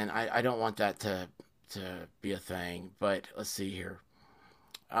again, I don't want that to be a thing. But let's see here.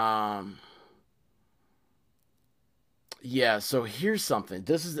 Um, yeah. So here's something.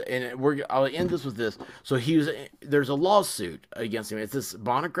 This is and I'll end this with this. So there's a lawsuit against him. It's this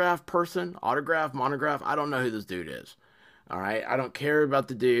monograph person, autograph, monograph. I don't know who this dude is. All right, I don't care about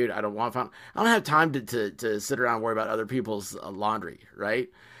the dude. I don't want to find. I don't have time to sit around and worry about other people's laundry, right?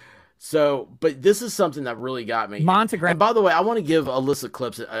 So, but this is something that really got me. Montagram. And by the way, I want to give Alyssa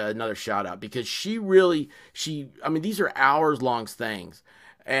Clips another shout out because I mean, these are hours long things.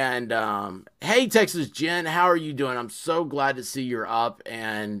 And hey, Texas Jen, how are you doing? I'm so glad to see you're up,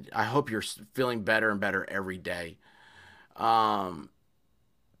 and I hope you're feeling better and better every day. Um,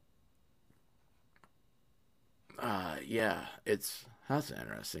 yeah, that's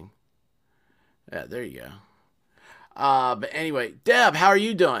interesting. Yeah, there you go. But anyway, Deb, how are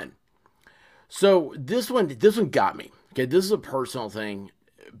you doing? So this one got me. Okay, this is a personal thing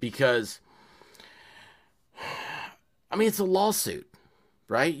because I mean it's a lawsuit,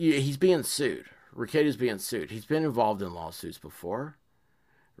 right? He's being sued. Rekieta's being sued. He's been involved in lawsuits before,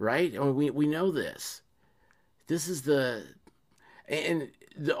 right? I mean, we know this. This is and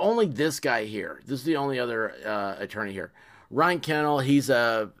the only this guy here. This is the only other attorney here. Ryan Kennel. He's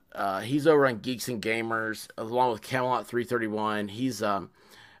over on Geeks and Gamers along with Camelot 331.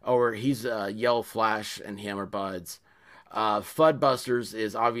 or he's Yellow Flash and him are buds. Fudbusters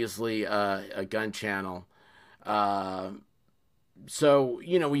is obviously a gun channel. Uh, so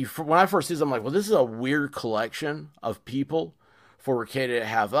when I first see this, I'm like, well, this is a weird collection of people for Rekieta to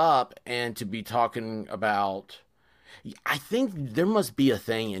have up and to be talking about. I think there must be a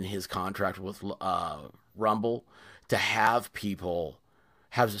thing in his contract with Rumble to have people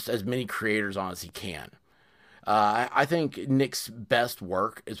have as many creators on as he can. I think Nick's best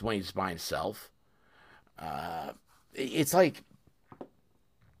work is when he's by himself. It's like,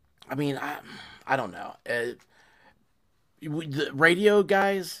 I mean, I don't know. The radio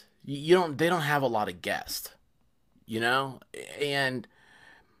guys, they don't have a lot of guests, and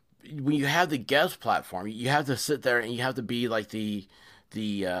when you have the guest platform, you have to sit there and you have to be like the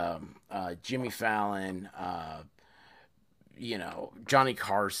Jimmy Fallon, Johnny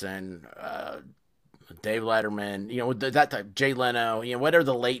Carson, Dave Letterman, that type, Jay Leno, whatever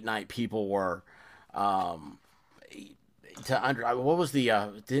the late night people were. Um, what was the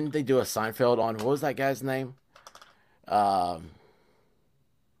didn't they do a Seinfeld on what was that guy's name? Um,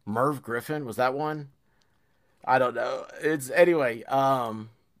 Merv Griffin, was that one? I don't know. It's anyway.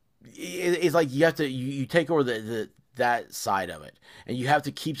 It's like you have to you take over the that side of it, and you have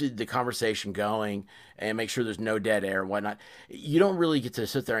to keep the conversation going and make sure there's no dead air and whatnot. You don't really get to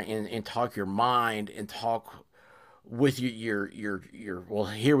sit there and talk your mind and talk with your well,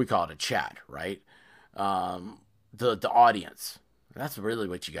 here we call it a chat, right? The audience. That's really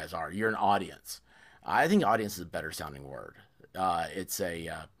what you guys are. You're an audience. I think audience is a better sounding word. It's a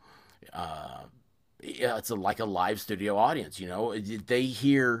yeah, it's like a live studio audience. They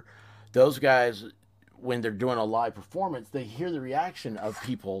hear those guys when they're doing a live performance. They hear the reaction of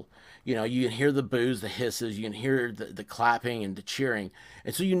people. You can hear the boos, the hisses, you can hear the clapping and the cheering,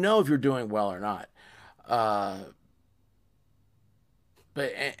 and so if you're doing well or not.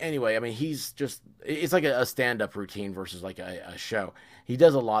 But anyway, I mean, it's like a stand up routine versus like a show. He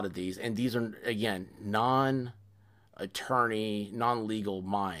does a lot of these, and these are, again, attorney, non-legal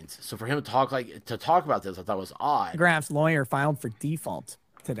minds. So for him to talk about this, I thought was odd. Graph's lawyer filed for default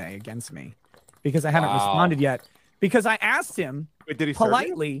today against me because I haven't Wow. responded yet. Because I asked him Wait, did he serve you?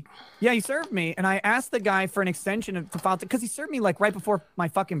 politely. Yeah, he served me, and I asked the guy for an extension to file because he served me like right before my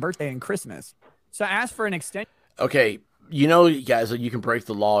fucking birthday and Christmas. So I asked for an extension. Okay, guys, you can break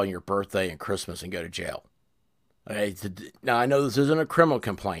the law on your birthday and Christmas and go to jail. Okay, now I know this isn't a criminal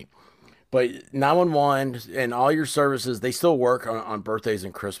complaint, but 911 and all your services, they still work on birthdays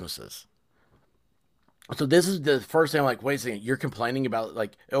and Christmases. So this is the first thing I'm like, wait a second, you're complaining about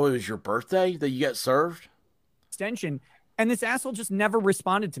like, oh, it was your birthday that you got served? Extension, and this asshole just never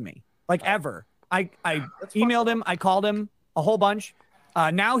responded to me, like ever. I emailed him, I called him a whole bunch.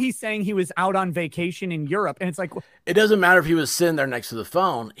 Now he's saying he was out on vacation in Europe, and it's like, It doesn't matter if he was sitting there next to the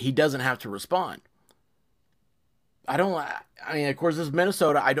phone, he doesn't have to respond. I mean, of course, this is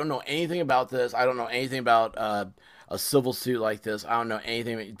Minnesota. I don't know anything about this. I don't know anything about a civil suit like this. I don't know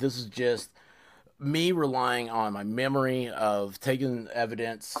anything. This is just me relying on my memory of taking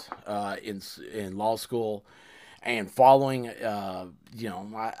evidence in law school and following. I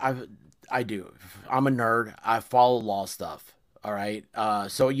do. I'm a nerd. I follow law stuff. All right.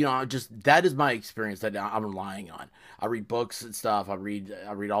 So just that is my experience that I'm relying on. I read books and stuff. I read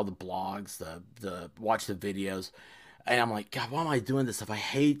all the blogs, the watch the videos, and I'm like, God, why am I doing this stuff? I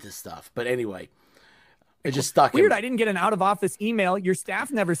hate this stuff. But anyway, it just stuck. weird. I didn't get an out of office email. Your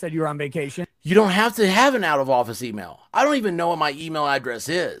staff never said you were on vacation. You don't have to have an out of office email. I don't even know what my email address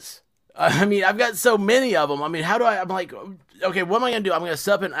is. I mean, I've got so many of them. I mean, I'm like, okay, what am I going to do? I'm going to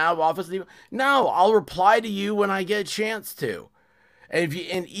set up an out of office email? No, I'll reply to you when I get a chance to. And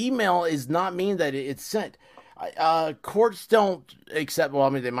an email is not mean that it's sent. Courts don't accept. Well, I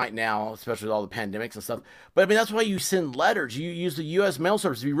mean, they might now, especially with all the pandemics and stuff. But I mean, that's why you send letters. You use the U.S. mail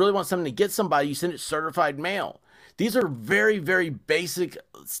service. If you really want something to get somebody, you send it certified mail. These are very, very basic,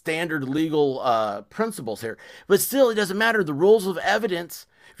 standard legal principles here. But still, it doesn't matter. The rules of evidence.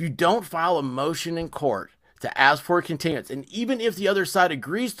 If you don't file a motion in court to ask for a continuance, and even if the other side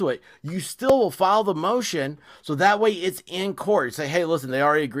agrees to it, you still will file the motion, so that way it's in court. You say, hey, listen, they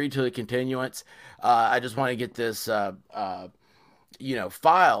already agreed to the continuance. I just want to get this, filed.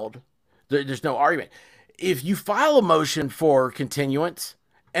 There's no argument. If you file a motion for continuance,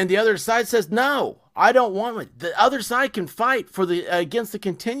 and the other side says, no, I don't want it, the other side can fight for against the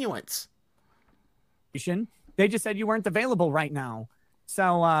continuance. They just said you weren't available right now.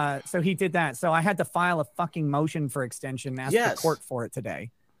 So he did that. So I had to file a fucking motion for extension, ask the court for it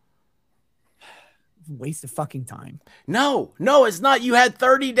today. Waste of fucking time. No, it's not. You had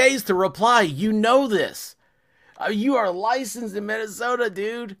 30 days to reply. You know this. You are licensed in Minnesota,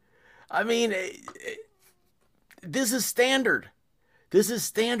 dude. I mean, this is standard. This is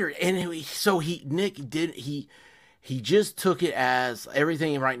standard. And Nick did, he just took it as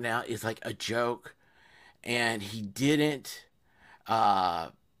everything right now is like a joke. And respond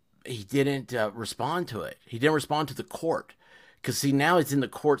to it. He didn't respond to the court. Because see, now it's in the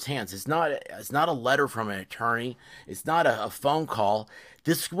court's hands. It's not a letter from an attorney. It's not a phone call.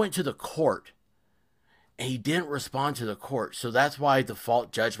 This went to the court, and he didn't respond to the court. So that's why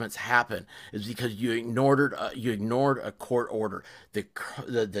default judgments happen. Is because you ignored a court order.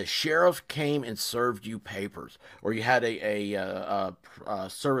 The sheriff came and served you papers, or you had a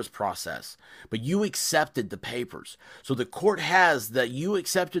service process, but you accepted the papers. So the court has that you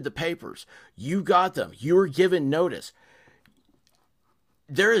accepted the papers. You got them. You were given notice.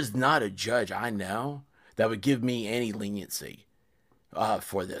 There is not a judge I know that would give me any leniency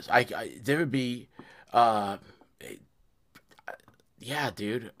for this. There would be, yeah,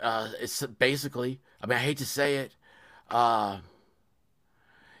 dude. It's basically. I mean, I hate to say it,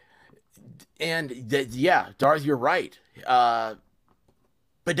 yeah, Darth, you're right. But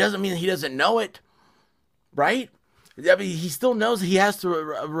it doesn't mean he doesn't know it, right? I mean, he still knows he has to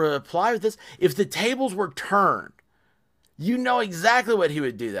reply with this. If the tables were turned. You know exactly what he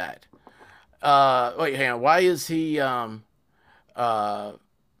would do that. Wait, hang on. Why is he,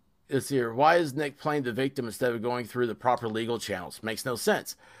 is here? Why is Nick playing the victim instead of going through the proper legal channels? Makes no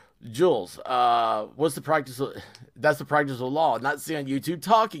sense. Jules, what's the practice? That's the practice of law. Not seeing on YouTube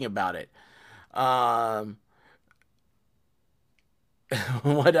talking about it.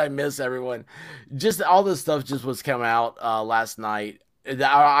 What did I miss, everyone? Just all this stuff just was come out last night.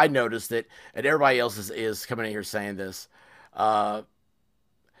 I noticed it, and everybody else is coming in here saying this.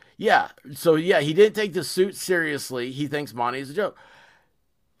 Yeah, so yeah, he didn't take the suit seriously. He thinks Monty is a joke.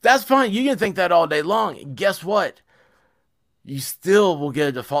 That's fine. You can think that all day long. And guess what? You still will get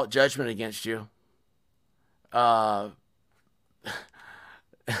a default judgment against you. I'm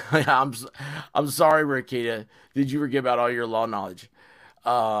sorry, Rekieta. Did you forget about all your law knowledge?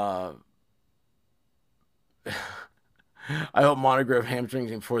 I hope Monograph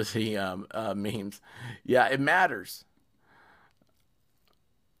hamstrings him for the memes. Yeah, it matters.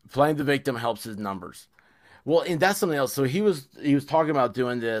 Playing the victim helps his numbers. Well, and that's something else. So he was talking about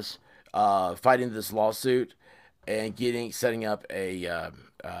doing this, fighting this lawsuit, and setting up a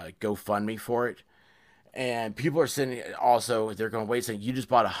GoFundMe for it. And people are saying also they're going to wait saying you just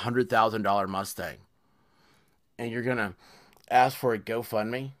bought $100,000 Mustang, and you're gonna ask for a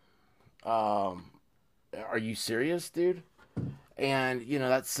GoFundMe. Are you serious, dude? And you know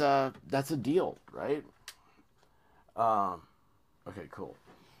that's a deal, right? Okay, cool.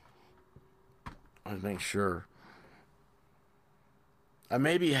 Let's make sure. I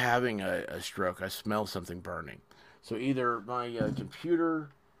may be having a stroke. I smell something burning. So either my computer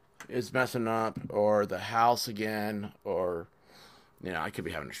is messing up, or the house again, or I could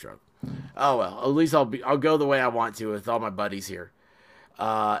be having a stroke. Oh well, at least I'll go the way I want to with all my buddies here.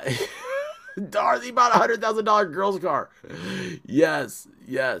 Dorothy bought $100,000 girl's car. Yes.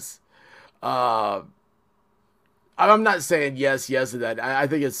 I'm not saying yes to that. I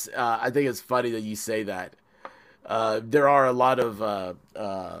think it's funny that you say that. There are a lot of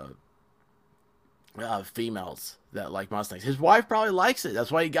females that like Mustangs. His wife probably likes it.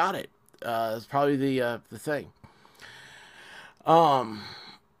 That's why he got it. That's probably the thing.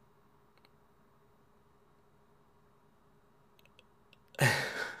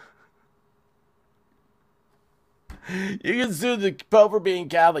 You can sue the Pope for being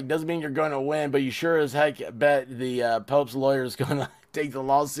Catholic. Doesn't mean you're going to win, but you sure as heck bet the Pope's lawyer is going to take the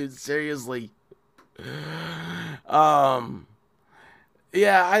lawsuit seriously. Yeah, I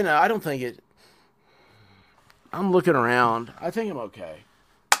know. I don't think it. I'm looking around. I think I'm okay.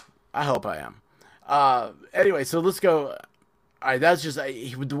 I hope I am. Anyway, so let's go. All right, that's just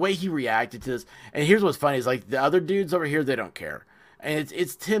the way he reacted to this. And here's what's funny is like the other dudes over here, they don't care. And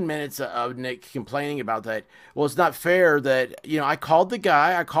it's 10 minutes of Nick complaining about that. Well, it's not fair that, I called the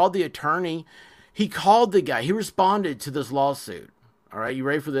guy. I called the attorney. He called the guy. He responded to this lawsuit. All right, you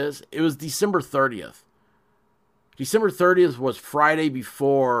ready for this? It was December 30th. December 30th was Friday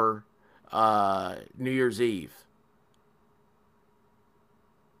before New Year's Eve.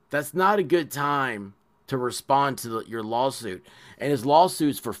 That's not a good time to respond to your lawsuit. And his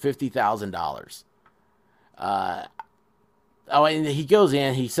lawsuit's for $50,000. Oh, and he goes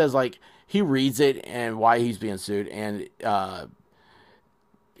in, he says, like, he reads it and why he's being sued, and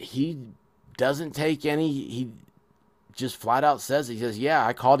he doesn't take any, he just flat out says, he says, yeah,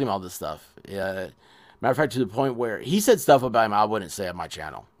 I called him all this stuff. Matter of fact, to the point where he said stuff about him I wouldn't say on my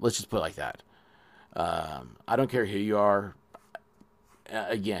channel. Let's just put it like that. I don't care who you are.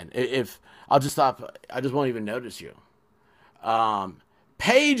 Again, if I'll just stop, I just won't even notice you.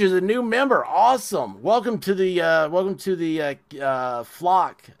 Paige is a new member. Awesome. Welcome to the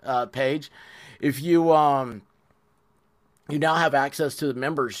flock, Paige. If you you now have access to the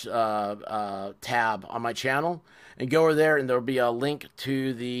members tab on my channel, and go over there, and there'll be a link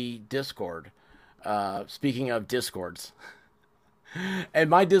to the Discord. Speaking of Discords, and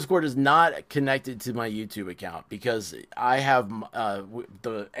my Discord is not connected to my YouTube account because I have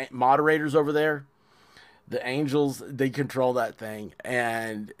the moderators over there, the angels. They control that thing,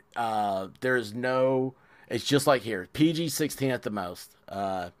 and there's no. It's just like here, PG-16 at the most.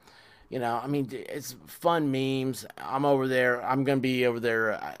 I mean, it's fun memes. I'm over there. I'm gonna be over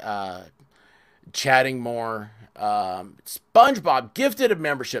there chatting more. SpongeBob gifted a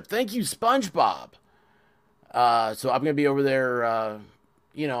membership. Thank you, SpongeBob. So I'm gonna be over there. I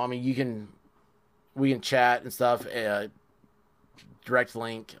mean, we can chat and stuff. Direct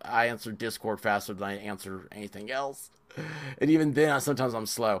link. I answer Discord faster than I answer anything else, and even then, sometimes I'm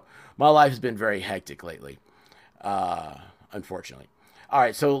slow. My life has been very hectic lately, unfortunately. All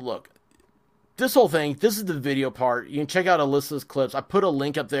right, so look, this whole thing. This is the video part. You can check out Alyssa's clips. I put a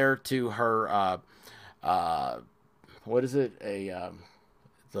link up there to her. What is it?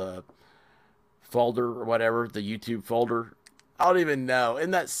 The folder or whatever, the YouTube folder. I don't even know.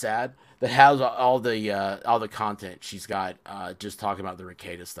 Isn't that sad? That has all the content she's got, just talking about the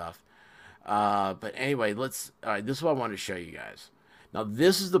Rekieta stuff. But anyway, all right, this is what I want to show you guys. Now,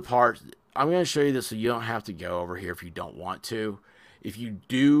 this is the part. I'm going to show you this so you don't have to go over here if you don't want to. If you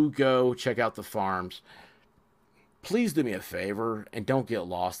do go check out the farms, please do me a favor and don't get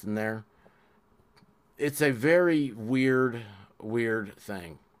lost in there. It's a very weird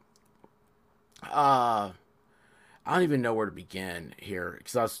thing. I don't even know where to begin here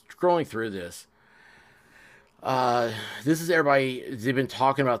because I was scrolling through this. This is everybody. They've been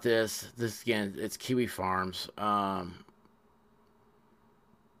talking about this. This again, it's Kiwi Farms.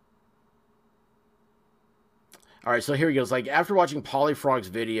 All right, so here he goes. Like, after watching Polyfrog's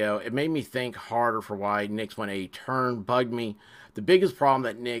video, it made me think harder for why Nick's 180 turn bugged me. The biggest problem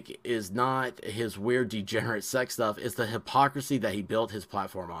that Nick is not his weird degenerate sex stuff, it's the hypocrisy that he built his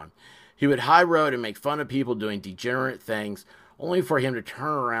platform on. He would high road and make fun of people doing degenerate things, only for him to turn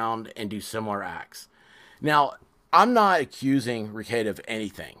around and do similar acts. Now, I'm not accusing Rekieta of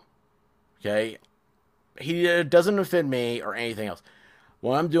anything, okay? He doesn't offend me or anything else.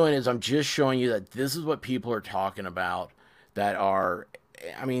 What I'm doing is I'm just showing you that this is what people are talking about that are,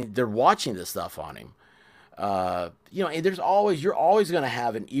 I mean, they're watching this stuff on him. And you're always going to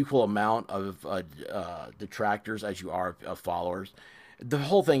have an equal amount of detractors as you are of followers. The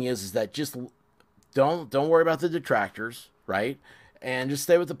whole thing is that just don't worry about the detractors, right? And just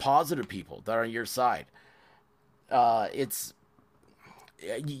stay with the positive people that are on your side. You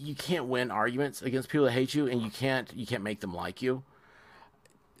can't win arguments against people that hate you, and you can't make them like you.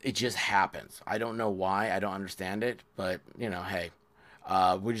 It just happens. I don't know why. I don't understand it, but hey,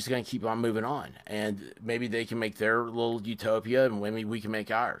 we're just gonna keep on moving on, and maybe they can make their little utopia, and maybe we can make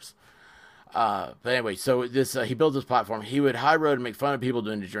ours. But anyway, so this he built this platform. He would high road and make fun of people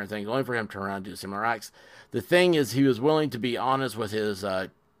doing different things, only for him to turn around and do similar acts. The thing is, he was willing to be honest with his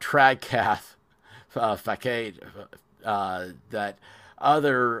tradcath facade that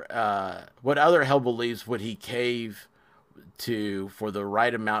what other hell believes would he cave to for the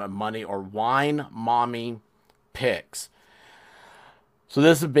right amount of money or wine mommy pics. So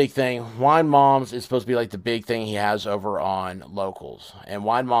this is a big thing. Wine moms is supposed to be like the big thing he has over on locals. And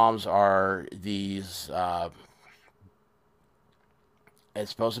wine moms are these it's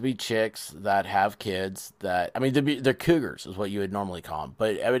supposed to be chicks that have kids that, I mean, they're cougars is what you would normally call them,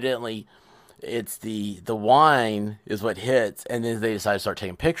 but evidently it's the wine is what hits, and then they decide to start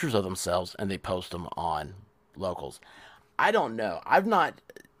taking pictures of themselves and they post them on locals. I don't know. I'm a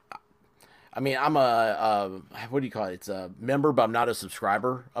what do you call it? It's a member, but I'm not a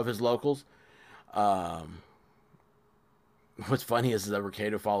subscriber of his locals. What's funny is that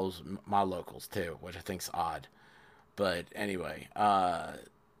Rekieta follows my locals too, which I think's odd. But anyway, and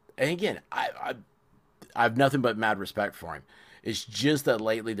again, I have nothing but mad respect for him. It's just that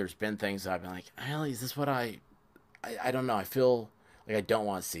lately there's been things that I've been like, really, is this what I don't know. I feel like I don't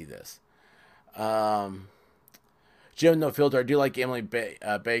want to see this. Jim No Filter. I do like Emily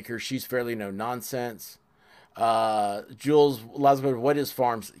Baker. She's fairly no nonsense. Jules Lasberg. What is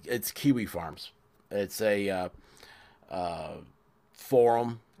farms? It's Kiwi Farms. It's a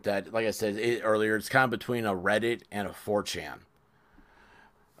forum that, like I said earlier, it's kind of between a Reddit and a 4chan.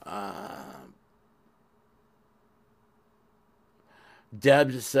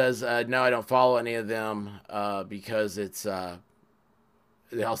 Deb says, no, I don't follow any of them because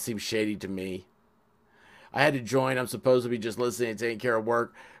they all seem shady to me. I had to join. I'm supposed to be just listening and taking care of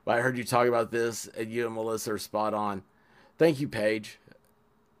work, but I heard you talk about this, and you and Melissa are spot on. Thank you, Paige.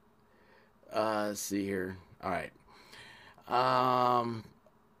 Let's see here. All right. Um,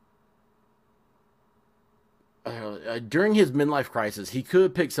 During his midlife crisis, he could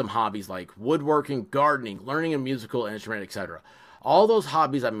have picked some hobbies like woodworking, gardening, learning a musical instrument, etc. All those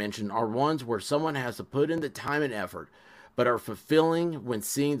hobbies I mentioned are ones where someone has to put in the time and effort, but are fulfilling when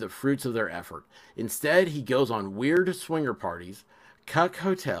seeing the fruits of their effort. Instead, he goes on weird swinger parties, cuck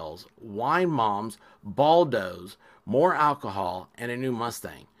hotels, wine moms, baldos, more alcohol, and a new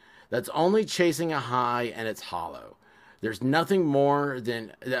Mustang. That's only chasing a high and it's hollow. There's nothing more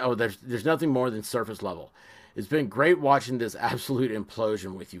than surface level. It's been great watching this absolute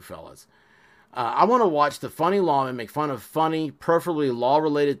implosion with you fellas. I want to watch the funny lawman make fun of funny, preferably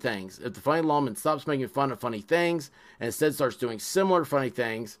law-related things. If the funny lawman stops making fun of funny things and instead starts doing similar funny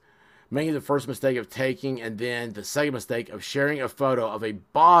things, making the first mistake of taking and then the second mistake of sharing a photo of a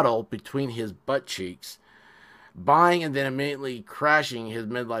bottle between his butt cheeks, buying and then immediately crashing his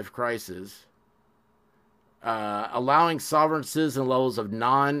midlife crisis, allowing sovereign citizen levels of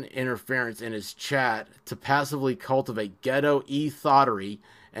non-interference in his chat to passively cultivate ghetto e-thoughtery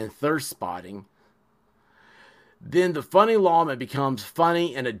and thirst spotting, then the funny lawman becomes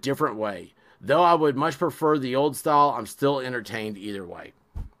funny in a different way. Though I would much prefer the old style, I'm still entertained either way.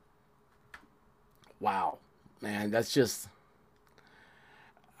 Wow. Man, that's just...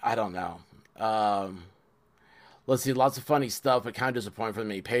 I don't know. Let's see, lots of funny stuff, but kind of disappointing for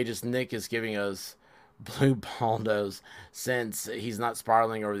me. Page's Nick is giving us blue baldos since he's not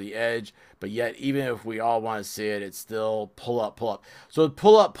spiraling over the edge, but yet even if we all want to see it, it's still pull up, pull up. So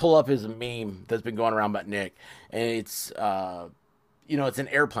pull up is a meme that's been going around about Nick, and it's it's an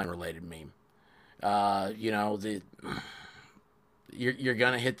airplane related meme. You're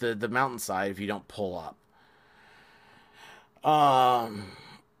gonna hit the mountainside if you don't pull up.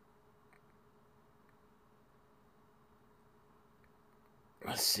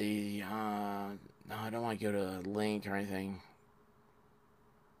 Let's see. No, I don't want to go to a link or anything.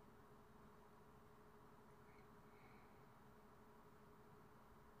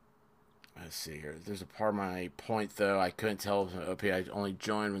 Let's see here. There's a part of my point, though. I couldn't tell if OP I only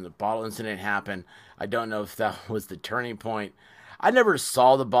joined when the bottle incident happened. I don't know if that was the turning point. I never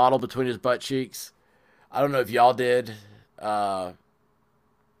saw the bottle between his butt cheeks. I don't know if y'all did. I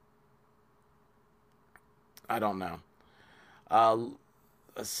don't know. Uh,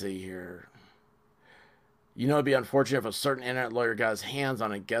 let's see here. It'd be unfortunate if a certain internet lawyer got his hands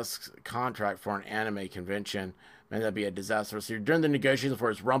on a guest contract for an anime convention. Man, that'd be a disaster. So during the negotiations for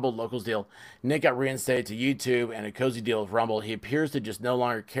his Rumble Locals deal, Nick got reinstated to YouTube and a cozy deal with Rumble. He appears to just no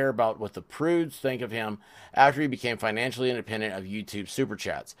longer care about what the prudes think of him after he became financially independent of YouTube Super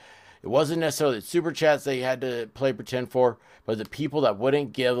Chats. It wasn't necessarily the Super Chats that he had to play pretend for, but the people that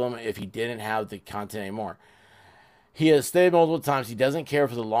wouldn't give them if he didn't have the content anymore. He has stated multiple times he doesn't care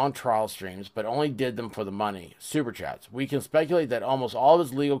for the long trial streams, but only did them for the money. Super chats. We can speculate that almost all of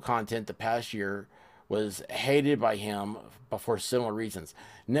his legal content the past year was hated by him for similar reasons.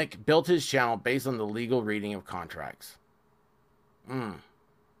 Nick built his channel based on the legal reading of contracts. There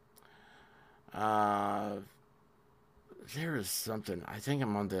is something. I think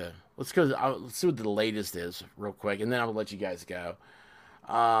I'm on the... Let's go. Let's see what the latest is real quick, and then I'll let you guys go.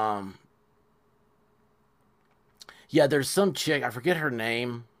 Yeah, there's some chick, I forget her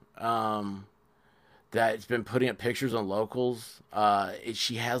name, that's been putting up pictures on locals.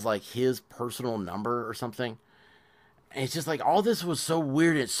 She has like his personal number or something. And it's just like all this was so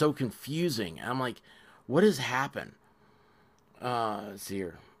weird, it's so confusing. And I'm like, what has happened? Let's see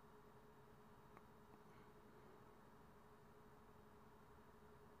here.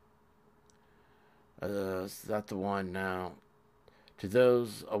 Is that the one now? To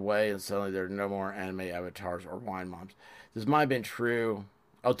those away, and suddenly there are no more anime avatars or wine moms. This might have been true.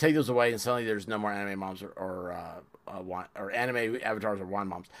 I'll take those away, and suddenly there's no more anime moms or anime avatars or wine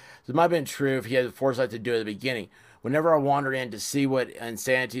moms. This might have been true if he had the foresight to do it at the beginning. Whenever I wander in to see what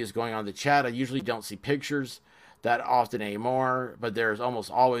insanity is going on in the chat, I usually don't see pictures that often anymore, but there's almost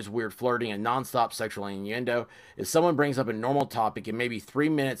always weird flirting and nonstop sexual innuendo. If someone brings up a normal topic, it may be 3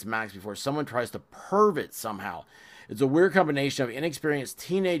 minutes max before someone tries to perv it somehow. It's a weird combination of inexperienced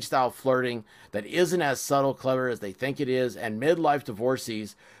teenage-style flirting that isn't as subtle, clever as they think it is, and midlife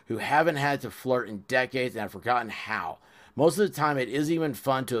divorcees who haven't had to flirt in decades and have forgotten how. Most of the time, it isn't even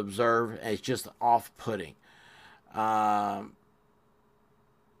fun to observe, and it's just off-putting. Yeah,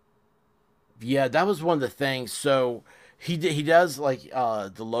 that was one of the things. So He does like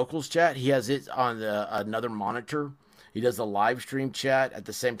the locals chat. He has it on another monitor. He does the live stream chat at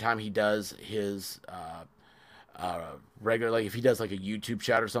the same time he does his regular, like if he does like a YouTube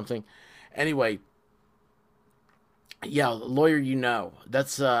chat or something. Anyway, yeah, lawyer,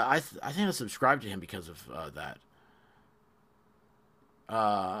 that's I think I subscribed to him because of that.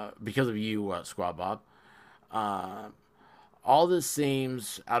 Because of you, Squad Bob. Uh, all this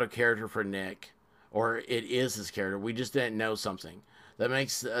seems out of character for Nick, or it is his character. We just didn't know something that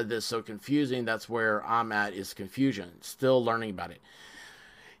makes this so confusing. That's where I'm at, is confusion. Still learning about it.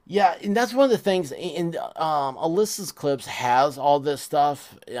 Yeah, and that's one of the things. And Alyssa's clips has all this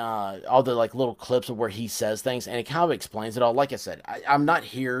stuff, all the like little clips of where he says things, and it kind of explains it all. Like I said, I'm not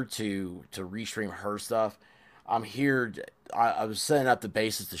here to restream her stuff. I'm here. I was setting up the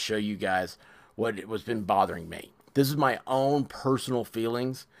basis to show you guys what was been bothering me. This is my own personal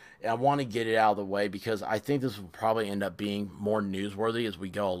feelings, and I want to get it out of the way because I think this will probably end up being more newsworthy as we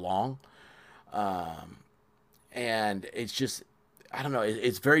go along. Um, and it's just, I don't know,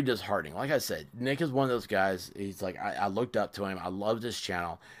 it's very disheartening. Like I said, Nick is one of those guys. He's like, I looked up to him. I loved his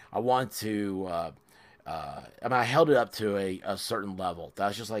channel. I want to, I mean, I held it up to a certain level.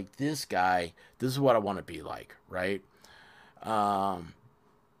 That's just like, this guy, this is what I want to be like, right? Um,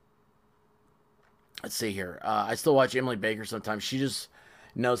 let's see here. I still watch Emily Baker sometimes. She just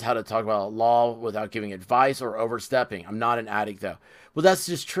knows how to talk about law without giving advice or overstepping. I'm not an addict though. Well, that's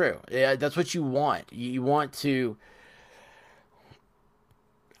just true. Yeah, that's what you want. You want to.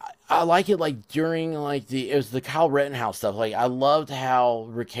 I like it like during like it was the Kyle Rittenhouse stuff. Like I loved how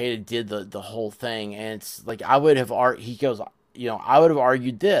Rekieta did the whole thing, and it's like I would have he goes, I would have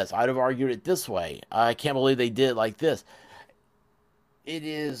argued this. I'd have argued it this way. I can't believe they did it like this. It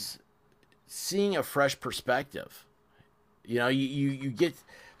is seeing a fresh perspective. You get,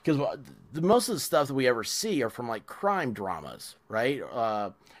 because the most of the stuff that we ever see are from like crime dramas, right?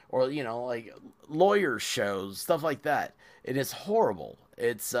 Or like lawyer shows, stuff like that, and it's horrible.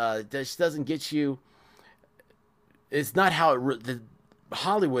 It's this doesn't get you. It's not how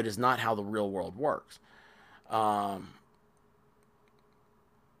Hollywood is not how the real world works. Um,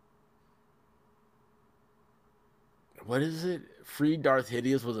 what is it? Free Darth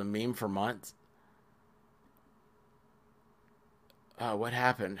Hideous was a meme for months. What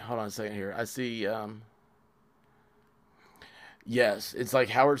happened? Hold on a second here. I see. Yes, it's like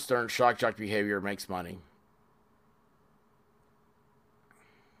Howard Stern shock jock behavior makes money.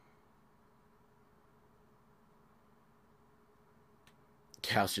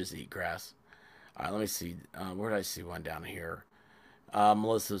 Cows just eat grass. All right, let me see. Where did I see one down here?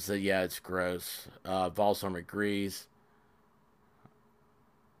 Melissa said, "Yeah, it's gross." Volstorm agrees.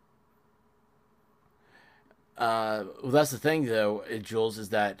 Well, that's the thing, though, Jules, is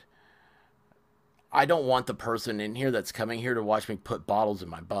that I don't want the person in here that's coming here to watch me put bottles in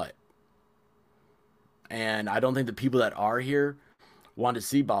my butt. And I don't think the people that are here want to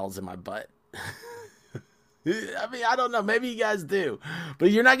see bottles in my butt. I mean, I don't know. Maybe you guys do,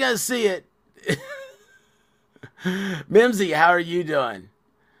 but you're not going to see it. Mimsy, how are you doing?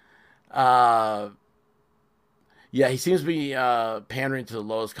 Uh, yeah, he seems to be pandering to the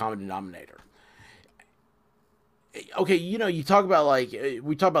lowest common denominator. Okay, you talk about like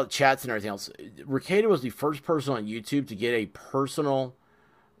we talk about chats and everything else. Rekieta was the first person on YouTube to get a personal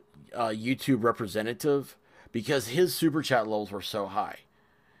YouTube representative because his super chat levels were so high.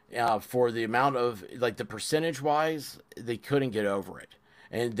 For the amount of like the percentage wise, they couldn't get over it,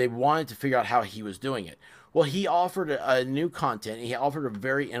 and they wanted to figure out how he was doing it. Well, he offered a new content. He offered a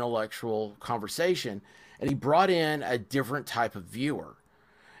very intellectual conversation, and he brought in a different type of viewer,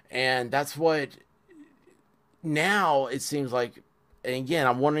 and that's what now it seems like. And again,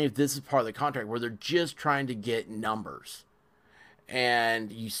 I'm wondering if this is part of the contract where they're just trying to get numbers,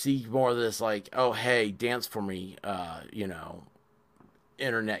 and you see more of this like, oh hey, dance for me,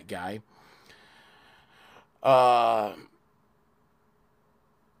 internet guy. Uh,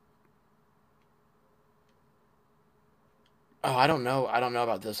 oh, I don't know. I don't know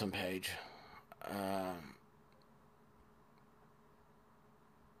about this one, Paige.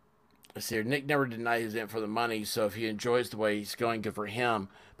 Let's see here. Nick never denied he's in for the money, so if he enjoys the way he's going, good for him.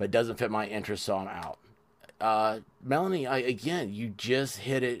 But it doesn't fit my interest, so I'm out. Melanie, again, you just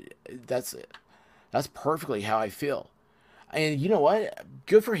hit it. That's perfectly how I feel. And you know what?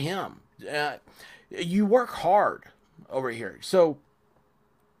 Good for him. You work hard over here. So,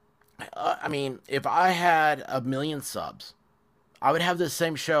 I mean, if I had 1 million subs, I would have the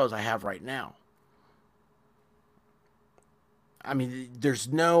same show as I have right now. I mean, there's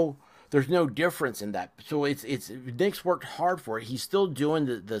no difference in that. So it's Nick's worked hard for it. He's still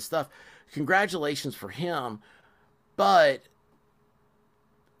doing the stuff. Congratulations for him. But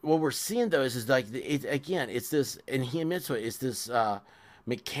what we're seeing though is like again, it's this, and he admits to it. It's this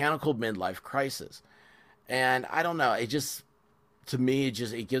mechanical midlife crisis, and I don't know. It just to me,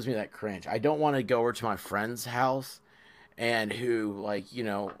 it gives me that cringe. I don't want to go over to my friend's house and who like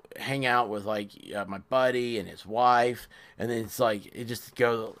hang out with like my buddy and his wife, and then it's like it just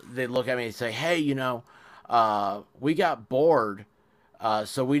go. They look at me and say, "Hey, we got bored,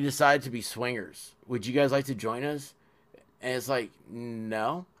 so we decided to be swingers. Would you guys like to join us?" And it's like,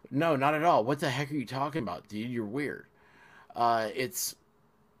 no, no, not at all. What the heck are you talking about, dude? You're weird. It's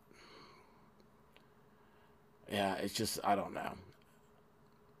yeah, it's just I don't know.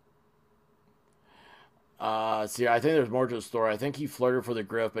 See, I think there's more to the story. I think he flirted for the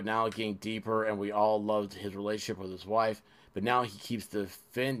grift, but now it's getting deeper, and we all loved his relationship with his wife. But now he keeps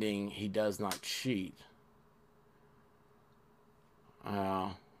defending he does not cheat. Uh,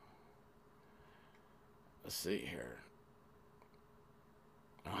 let's see here.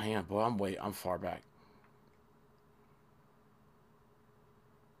 Oh, hang on, boy, I'm far back.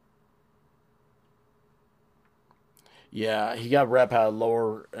 Yeah, he got rep at a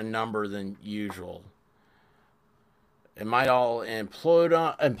lower number than usual. It might all implode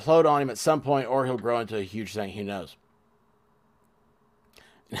on him at some point, or he'll grow into a huge thing. Who knows?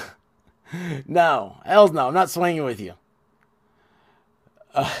 No, hell's no. I'm not swinging with you.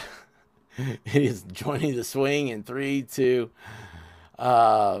 Uh, he is joining the swing in 3, 2.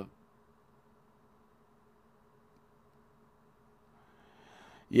 Uh,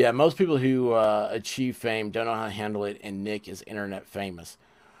 yeah, most people who achieve fame don't know how to handle it, and Nick is internet famous.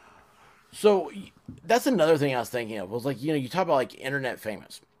 So that's another thing I was thinking of was like you talk about like internet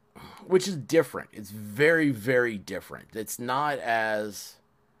famous, which is different. It's very very different. It's not as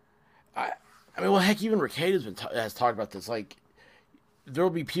I I mean well heck even Rekieta has talked about this. Like there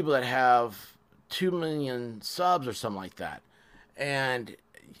will be people that have 2 million subs or something like that, and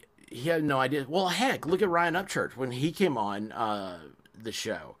he had no idea. Well heck, look at Ryan Upchurch when he came on the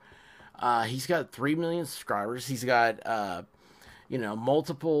show. He's got 3 million subscribers. He's got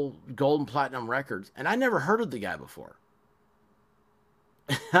multiple gold and platinum records, and I never heard of the guy before.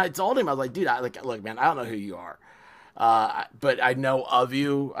 I told him I was like, dude, look, man, I don't know who you are, but I know of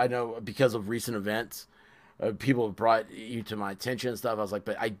you. I know because of recent events. People have brought you to my attention and stuff. I was like,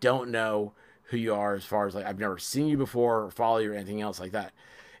 but I don't know who you are as far as like I've never seen you before or follow you or anything else like that.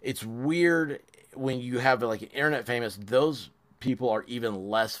 It's weird when you have like an internet famous. Those people are even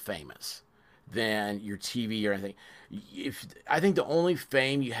less famous than your TV or anything. If I think the only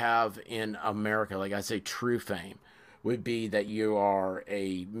fame you have in America, like I say, true fame, would be that you are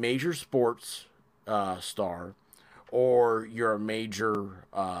a major sports star or you're a major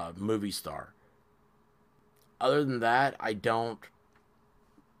movie star. Other than that, I don't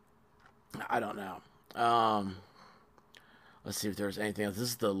know. Let's see if there's anything else. This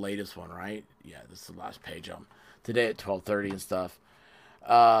is the latest one, right? Yeah, this is the last page on today at 12:30 and stuff.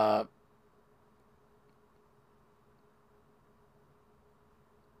 Uh,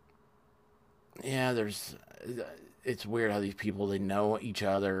 yeah, it's weird how these people they know each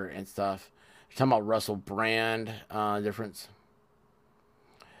other and stuff. You're talking about Russell Brand difference.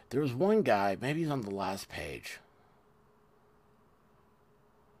 There was one guy, maybe he's on the last page.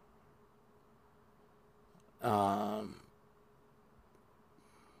 Um,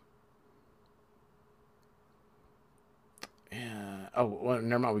 yeah. Oh, well,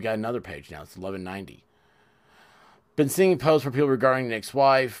 never mind. We got another page now. It's 1190. Been seeing posts from people regarding Nick's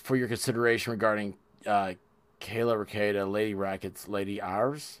wife for your consideration regarding Kayla Rekieta, Lady Racket's Lady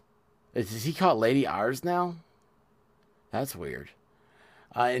Ours. Is he called Lady Ours now? That's weird.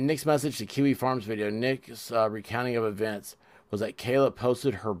 In Nick's message to Kiwi Farms video, Nick's recounting of events was that Kayla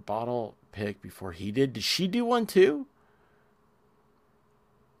posted her bottle pic before he did. Did she do one too?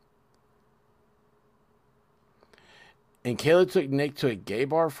 And Kayla took Nick to a gay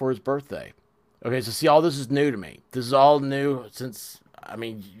bar for his birthday. Okay, so see, all this is new to me. This is all new since, I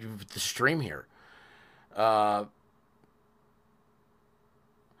mean, the stream here. Uh,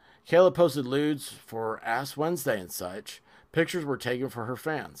 Kayla posted lewds for Ass Wednesday and such. Pictures were taken for her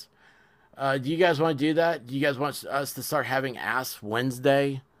fans. Do you guys want to do that? Do you guys want us to start having Ass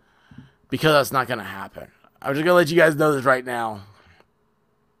Wednesday? Because that's not going to happen. I'm just going to let you guys know this right now.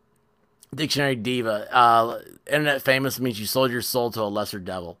 Dictionary diva. Internet famous means you sold your soul to a lesser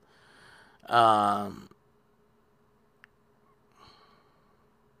devil.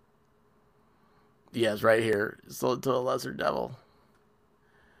 Yes, right here. Sold to a lesser devil.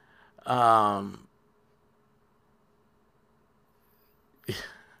 Um,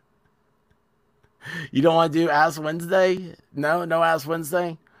 you don't want to do Ass Wednesday? No, no Ass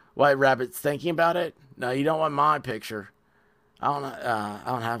Wednesday? White Rabbit's thinking about it? No, you don't want my picture. I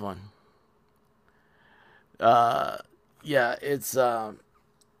don't have one. Uh, yeah, it's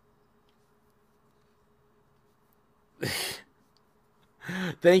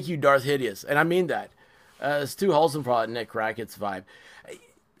Thank you, Darth Hideous, and I mean that. It's too wholesome for Nick Crackett's vibe.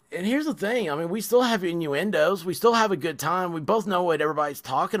 And here's the thing. I mean, we still have innuendos. We still have a good time. We both know what everybody's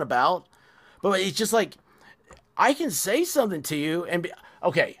talking about. But it's just like I can say something to you and be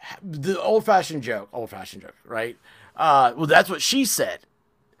okay. The old-fashioned joke, right? Well, that's what she said.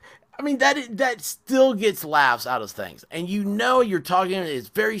 I mean, that still gets laughs out of things, and you know you're talking. It's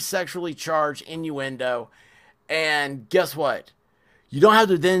very sexually charged innuendo, and guess what? You don't have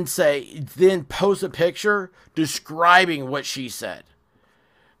to then post a picture describing what she said.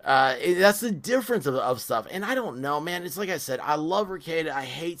 That's the difference of stuff. And I don't know, man. It's like I said, I love Rekieta. I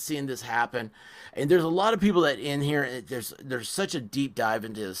hate seeing this happen. And there's a lot of people that in here, there's such a deep dive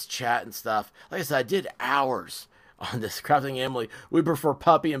into this chat and stuff. Like I said, I did hours on this Crafting Emily. We prefer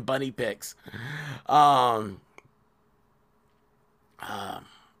puppy and bunny pics. Um, um,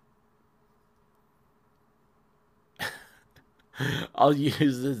 I'll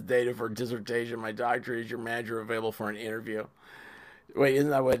use this data for dissertation. My doctor is your manager available for an interview. Wait, isn't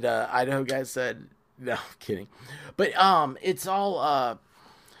that what Idaho guy said? No, I'm kidding. But it's all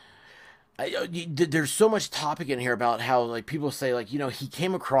there's so much topic in here about how like people say like he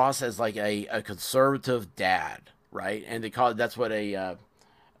came across as like a conservative dad, right? And they call it that's what a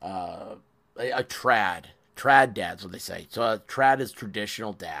trad dad's what they say. So a trad is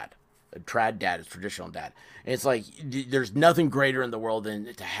traditional dad. A trad dad is traditional dad. And it's like there's nothing greater in the world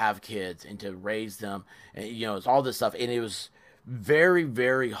than to have kids and to raise them, and it's all this stuff. And it was very,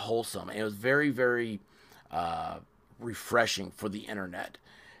 very wholesome. And it was very, very refreshing for the internet.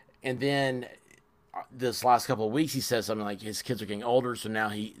 And then this last couple of weeks, he said something like his kids are getting older, so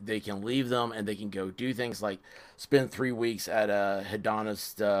now they can leave them and they can go do things like spend 3 weeks at a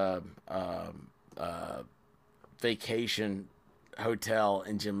hedonist vacation hotel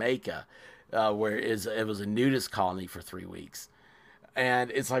in Jamaica, where it was a nudist colony for 3 weeks. And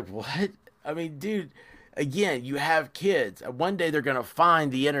it's like, what? I mean, dude, again, you have kids. One day they're going to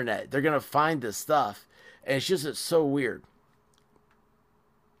find the internet. They're going to find this stuff. And it's so weird.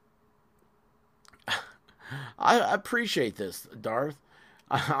 I appreciate this, Darth.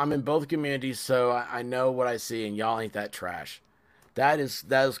 I'm in both communities, so I know what I see, and y'all ain't that trash. That is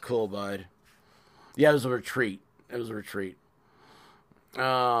cool, bud. Yeah, it was a retreat. It was a retreat.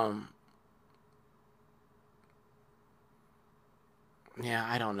 Yeah,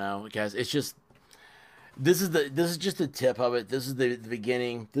 I don't know, guys. It's just this is just the tip of it. This is the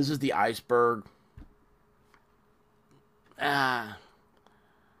beginning. This is the iceberg. Ah.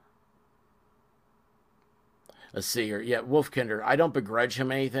 Let's see here. Yeah, Wolfkinder. I don't begrudge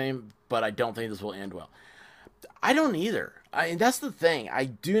him anything, but I don't think this will end well. I don't either. And that's the thing. I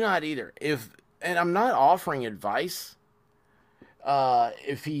do not either. And I'm not offering advice.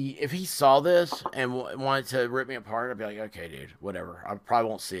 If he saw this and wanted to rip me apart, I'd be like, okay, dude, whatever. I probably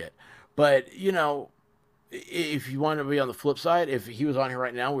won't see it. But if you want to be on the flip side, if he was on here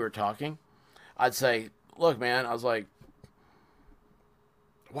right now, we were talking, I'd say, look, man. I was like,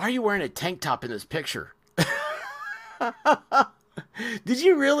 why are you wearing a tank top in this picture? Did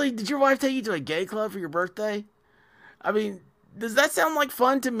you really? Did your wife take you to a gay club for your birthday? I mean, does that sound like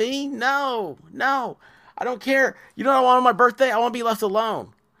fun to me? No. I don't care. You know what I want on my birthday? I want to be left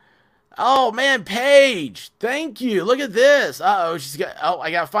alone. Oh man, Paige, thank you. Look at this. She's got. Oh,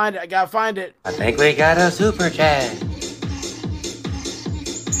 I gotta find it. I think we got a super chat.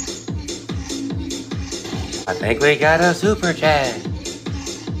 I think we got a super chat.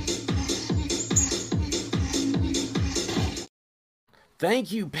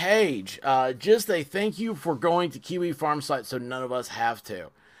 Thank you, Paige. Just a thank you for going to Kiwi Farm site so none of us have to.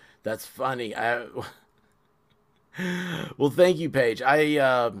 That's funny. Well, thank you, Paige.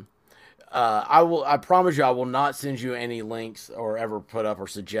 I promise you I will not send you any links or ever put up or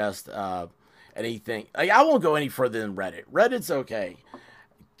suggest anything. Like, I won't go any further than Reddit. Reddit's okay.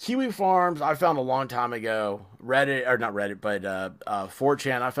 Kiwi Farms I found a long time ago. Reddit, or not Reddit, but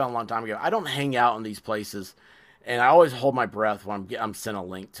 4chan I found a long time ago. I don't hang out in these places. And I always hold my breath when I'm sent a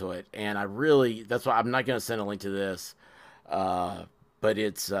link to it. And that's why I'm not going to send a link to this. But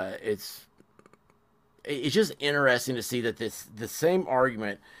it's just interesting to see that the same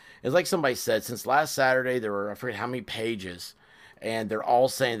argument is like somebody said, since last Saturday, there were, I forget how many pages, and they're all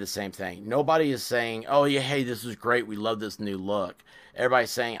saying the same thing. Nobody is saying, oh yeah, hey, this is great. We love this new look. Everybody's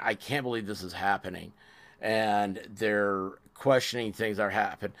saying, I can't believe this is happening. And they're questioning things that are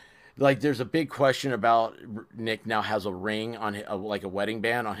happening. like there's a big question about Nick now has a ring on like a wedding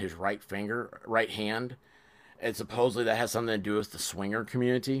band on his right hand, and supposedly that has something to do with the swinger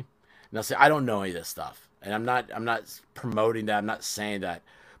community. Now, see, I don't know any of this stuff, and I'm not promoting that. I'm not saying that,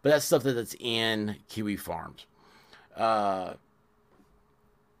 but that's stuff that's in Kiwi Farms. Uh,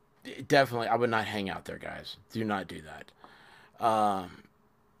 Definitely, I would not hang out there, guys. Do not do that.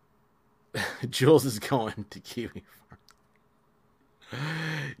 Jules is going to Kiwi.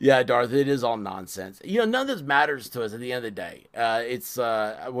 Yeah, Darth, it is all nonsense. None of this matters to us at the end of the day. It's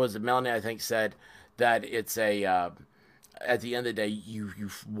was it Melanie? I think said that it's a at the end of the day you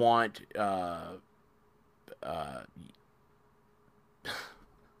want uh,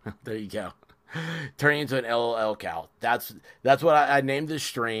 there you go, turning into an LOL cow. That's what I named this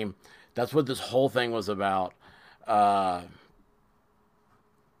stream. That's what this whole thing was about. Uh,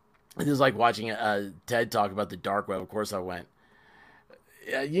 it is like watching a TED talk about the dark web. Of course, I went.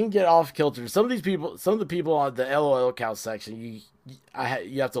 Yeah, you can get off kilter. Some of the people on the LOL cow section, you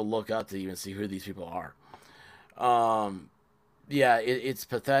have to look up to even see who these people are. Yeah, it's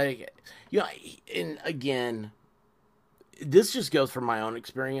pathetic. And again, this just goes from my own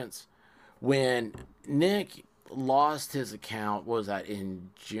experience. When Nick lost his account, what was that in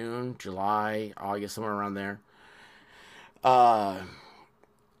June, July, August, somewhere around there? Uh,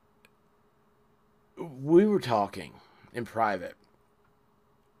 we were talking in private,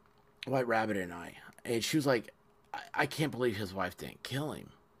 White Rabbit and I, and she was like, I can't believe his wife didn't kill him.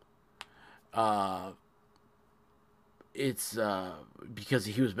 Uh, it's because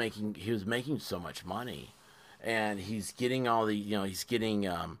he was making so much money, and he's getting all the he's getting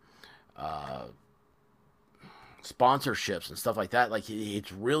uh, sponsorships and stuff like that. Like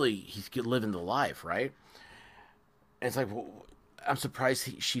it's really he's living the life, right? And it's like, well, I'm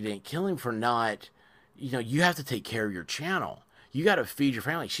surprised she didn't kill him for not. You have to take care of your channel. You got to feed your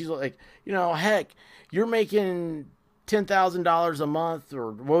family. She's like, heck, you're making $10,000 a month,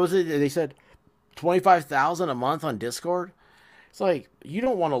 or what was it? They said 25,000 a month on Discord. It's like you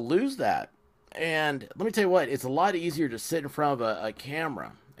don't want to lose that. And let me tell you what, it's a lot easier to sit in front of a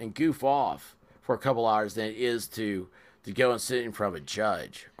camera and goof off for a couple hours than it is to go and sit in front of a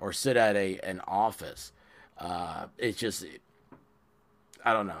judge or sit at an office. It's just,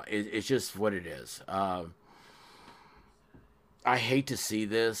 I don't know. It's just what it is. I hate to see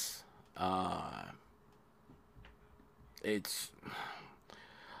this. It's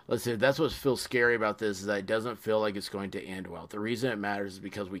Listen, that's what feels scary about this is that it doesn't feel like it's going to end well. The reason it matters is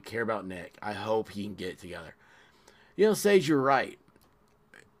because we care about Nick. I hope he can get it together. Sage, you're right.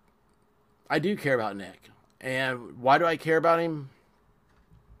 I do care about Nick. And why do I care about him?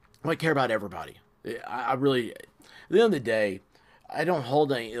 Well, I care about everybody. I really, at the end of the day, I don't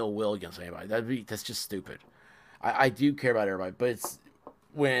hold any ill will against anybody. That's just stupid. I do care about everybody, but it's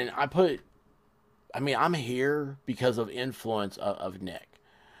when I'm here because of influence of Nick.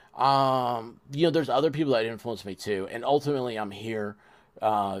 There's other people that influence me too, and ultimately I'm here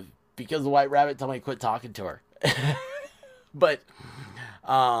because the White Rabbit told me to quit talking to her. But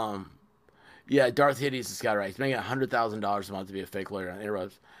yeah, Darth Hideous has got it right. He's making $100,000 a month to be a fake lawyer on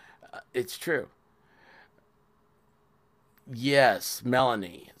interrupts. It's true. Yes,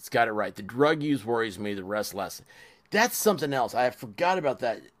 Melanie, it's got it right. The drug use worries me, the rest less. That's something else. I forgot about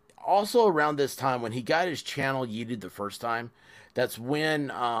that. Also, around this time when he got his channel yeeted the first time, that's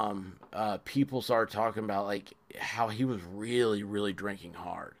when people started talking about like how he was really, really drinking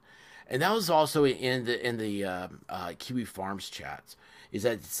hard, and that was also in the Kiwi Farms chats. Is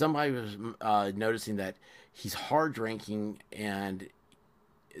that somebody was noticing that he's hard drinking, and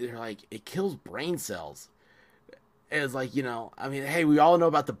they're like it kills brain cells. And it's like hey, we all know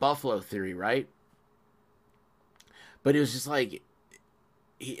about the buffalo theory, right? But it was just like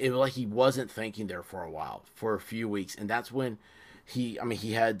it was like he wasn't thinking there for a while, for a few weeks, and that's when he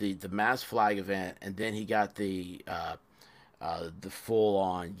had the mass flag event, and then he got the full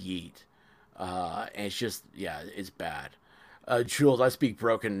on yeet, and it's just it's bad. Jules, I speak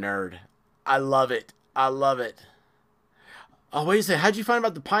broken nerd. I love it. I love it. Oh wait a second, how'd you find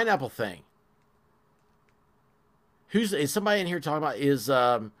about the pineapple thing? Is somebody in here talking about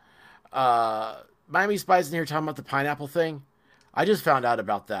Miami Spice in here talking about the pineapple thing? I just found out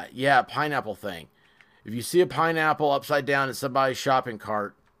about that. Yeah, pineapple thing. If you see a pineapple upside down in somebody's shopping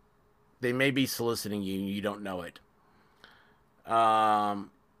cart, they may be soliciting you and you don't know it. Don't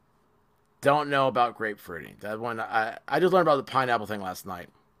know about grapefruiting. That one, I just learned about the pineapple thing last night.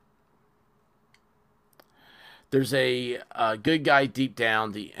 There's a good guy deep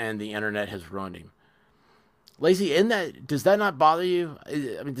down, and the internet has ruined him. Lacey, does that not bother you?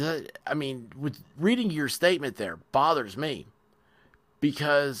 With reading your statement there bothers me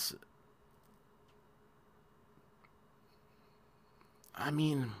because I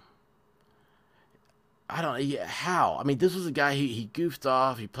mean, I don't. Yeah, how? I mean, this was a guy. He goofed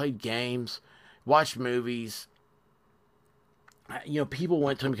off. He played games, watched movies. People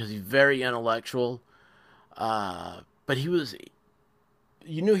went to him because he's very intellectual. But he was.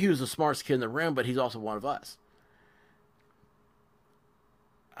 You knew he was the smartest kid in the room, but he's also one of us.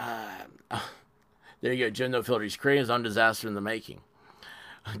 There you go. Jim No Filter. He's creating his own disaster in the making.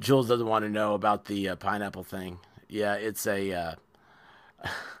 Jules doesn't want to know about the pineapple thing. Yeah, it's a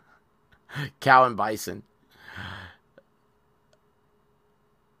cow and bison.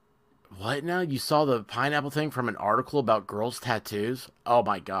 What now? You saw the pineapple thing from an article about girls' tattoos? Oh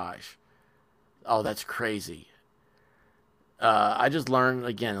my gosh. Oh, that's crazy. I just learned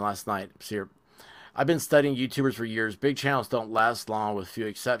again last night. See, I've been studying YouTubers for years. Big channels don't last long with few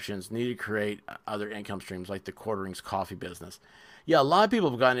exceptions. Need to create other income streams like the Quarterings coffee business. Yeah, a lot of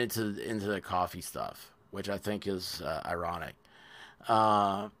people have gotten into the coffee stuff, which I think is ironic.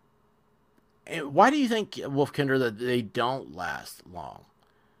 Uh, why do you think, Wolfkinder, that they don't last long?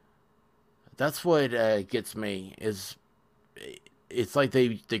 That's what gets me. Is it's like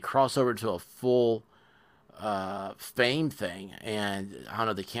they cross over to a full fame thing, and I don't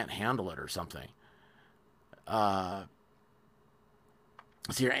know, they can't handle it or something. Uh,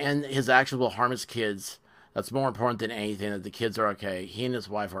 See, and his actions will harm his kids. That's more important than anything. That the kids are okay. He and his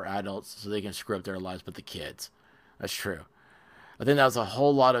wife are adults, so they can screw up their lives. But the kids, that's true. I think that was a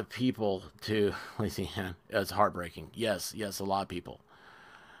whole lot of people to. Let me see. It's heartbreaking. Yes, a lot of people.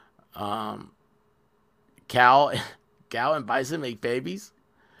 Um, cow, cow and bison make babies.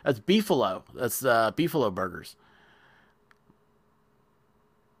 That's beefalo. That's beefalo burgers.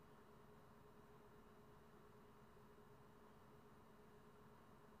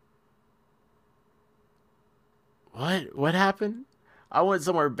 What? What happened? I went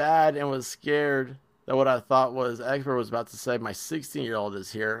somewhere bad and was scared that what I thought was expert was about to say my 16-year-old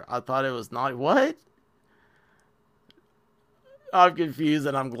is here. I thought it was not. What? I'm confused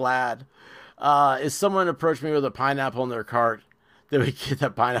and I'm glad. If someone approached me with a pineapple in their cart, they would get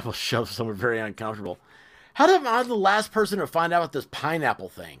that pineapple shoved somewhere very uncomfortable. How did I the last person to find out about this pineapple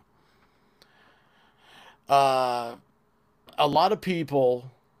thing? Uh, a lot of people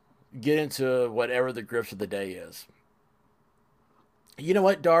get into whatever the grift of the day is. You know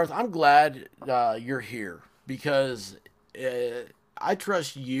what, Darth? I'm glad you're here because I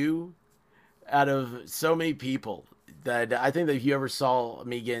trust you out of so many people that I think that if you ever saw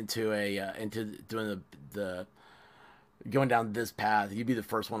me get into into doing the going down this path, you'd be the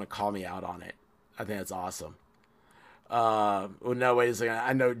first one to call me out on it. I think that's awesome. Well, no, wait a second.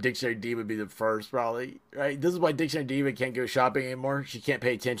 I know Dictionary D would be the first, probably. Right? This is why Dictionary Diva can't go shopping anymore. She can't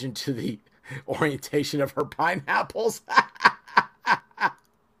pay attention to the orientation of her pineapples.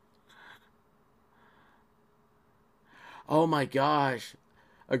 Oh my gosh.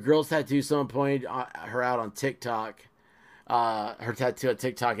 A girl's tattoo, someone pointed her out on TikTok. Her tattoo at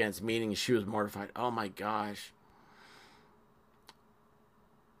TikTok and its meaning, she was mortified. Oh my gosh.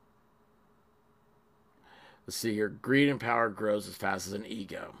 Let's see here. Greed and power grows as fast as an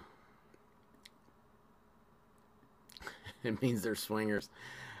ego. It means they're swingers.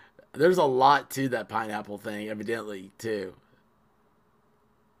 There's a lot to that pineapple thing, evidently, too.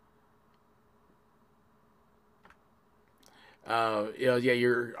 Yeah,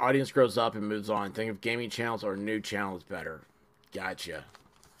 your audience grows up and moves on. Think of gaming channels or new channels better. Gotcha.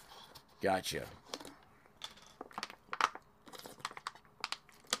 Gotcha.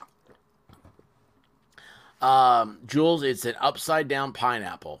 Jules, it's an upside down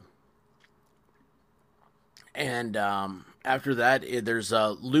pineapple. And after that, there's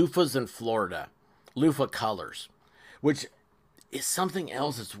loofahs in Florida. Loofah colors, which is something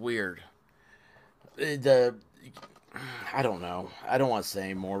else that's weird. The I don't know. I don't want to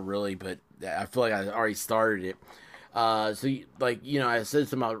say more really, but I feel like I already started it. I said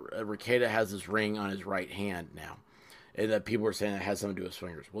something about Rekieta has this ring on his right hand now, and that people were saying it has something to do with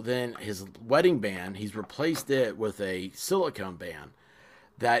swingers. Well, then his wedding band, he's replaced it with a silicone band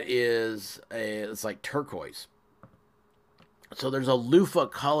that it's like turquoise. So there's a loofah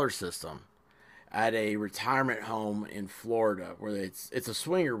color system at a retirement home in Florida where it's a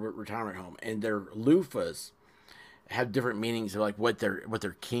swinger retirement home, and their loofahs have different meanings of like what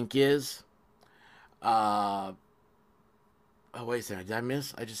their kink is. Oh wait a second, did I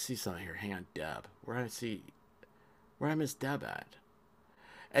miss? I just see something here. Hang on, Deb. Where did I miss Deb at?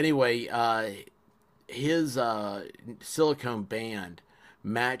 Anyway, his silicone band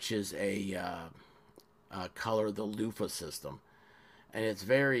matches a color of the loofah system, and it's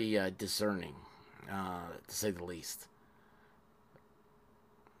very discerning, to say the least.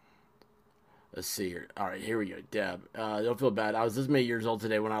 Let's see here. All right, here we go. Deb, don't feel bad. I was this many years old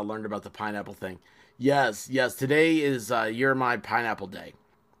today when I learned about the pineapple thing. Yes, yes. Today is You're My Pineapple Day.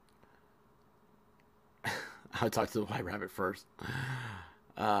 I'll talk to the white rabbit first.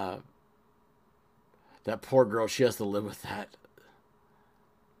 Uh, that poor girl, she has to live with that.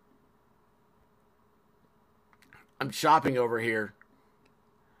 I'm shopping over here.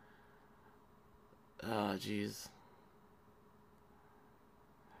 Oh, jeez.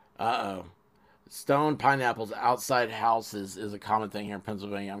 Uh-oh. Stone pineapples outside houses is a common thing here in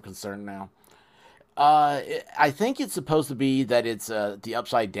Pennsylvania. I'm concerned now. I think it's supposed to be that it's the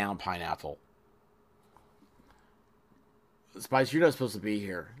upside down pineapple. Spice, you're not supposed to be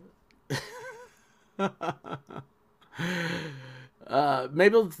here.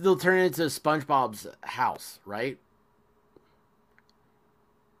 Maybe they'll turn it into SpongeBob's house, right?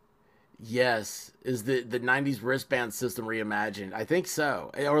 Yes, is the '90s wristband system reimagined? I think so,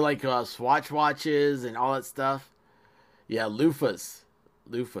 or like Swatch watches and all that stuff. Yeah, loofahs.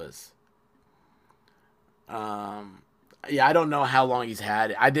 Yeah, I don't know how long he's had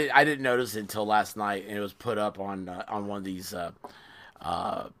it. I didn't notice it until last night, and it was put up on one of these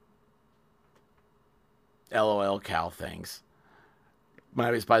uh, LOL cow things.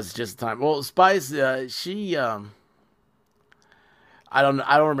 Miami Spice is just in time. Well, Spice, she I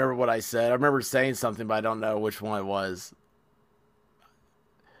don't remember what I said. I remember saying something, but I don't know which one it was.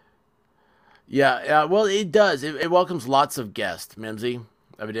 Yeah, yeah. Well, it does. It welcomes lots of guests, Mimsy.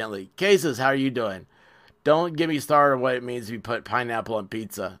 Evidently, Cases. How are you doing? Don't get me started on what it means to put pineapple on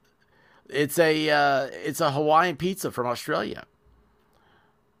pizza. It's a Hawaiian pizza from Australia.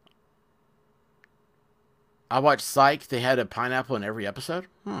 I watched Psych. They had a pineapple in every episode.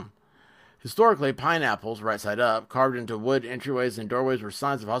 Historically, pineapples, right side up, carved into wood entryways and doorways were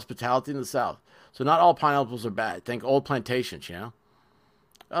signs of hospitality in the South. So not all pineapples are bad. Think old plantations, you know?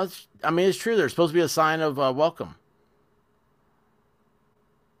 I mean, it's true. They're supposed to be a sign of welcome.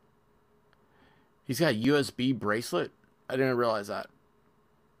 He's got a USB bracelet? I didn't realize that.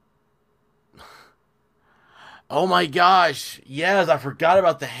 Oh my gosh. Yes, I forgot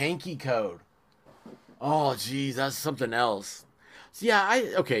about the hanky code. Oh, geez, that's something else. So, yeah,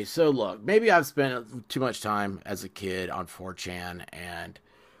 okay, so look, maybe I've spent too much time as a kid on 4chan and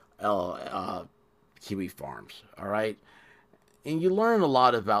Kiwi Farms, all right? And you learn a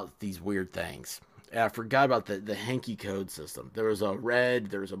lot about these weird things. And I forgot about the hanky code system. There was a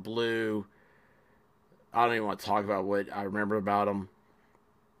red, there was a blue. I don't even want to talk about what I remember about them.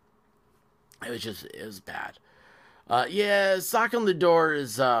 It was bad. Yeah, sock on the door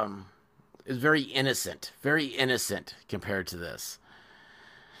is very innocent compared to this.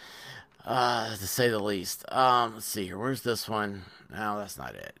 To say the least. Let's see here. Where's this one? No, that's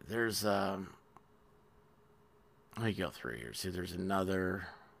not it. There's let me go through here. See, there's another.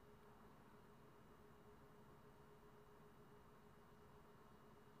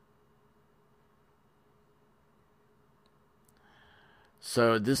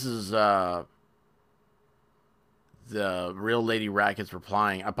 So this is the real lady rackets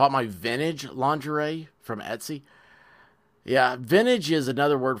replying. I bought my vintage lingerie from Etsy. Yeah, vintage is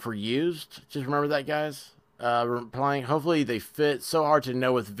another word for used. Just remember that, guys. Replying. Hopefully they fit. So hard to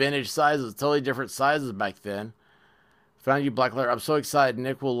know with vintage sizes. Totally different sizes back then. Found you, Black Letter. I'm so excited.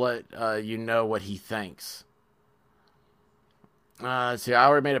 Nick will let you know what he thinks. See, I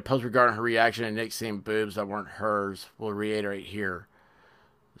already made a post regarding her reaction and Nick seeing boobs that weren't hers. We'll reiterate here.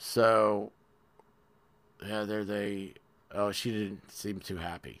 So, yeah, there they. Oh, she didn't seem too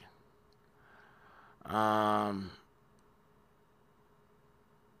happy.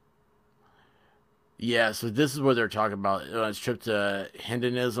 Yeah, so this is what they're talking about. It's trip to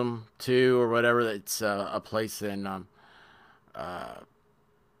Hinduism too, or whatever. It's a place in uh,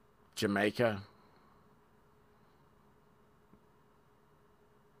 Jamaica.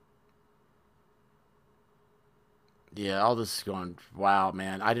 Yeah, all this is going. Wow,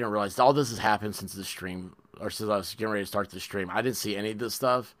 man! I didn't realize all this has happened since the stream, or since I was getting ready to start the stream. I didn't see any of this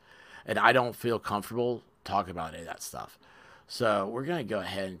stuff, and I don't feel comfortable talking about any of that stuff. So we're gonna go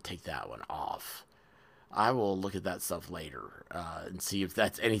ahead and take that one off. I will look at that stuff later and see if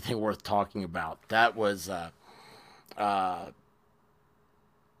that's anything worth talking about. That was. Uh,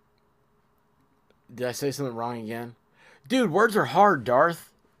 did I say something wrong again? Dude, words are hard,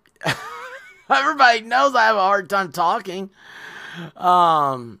 Darth. Everybody knows I have a hard time talking.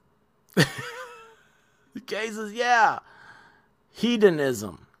 The cases, yeah.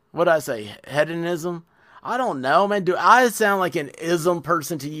 Hedonism. What did I say? Hedonism? I don't know, man. Do I sound like an ism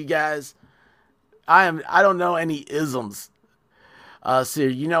person to you guys? I don't know any isms. So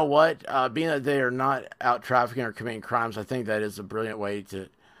you know what? Being that they are not out trafficking or committing crimes, I think that is a brilliant way to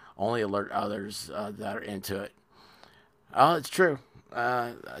only alert others that are into it. Oh, it's true.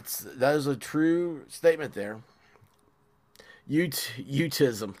 That is a true statement there.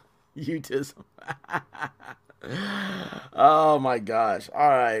 Utism. Oh my gosh. All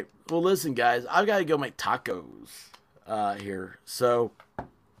right. Well, listen, guys, I've got to go make tacos here. So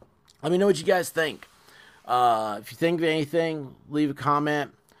let me know what you guys think. If you think of anything, leave a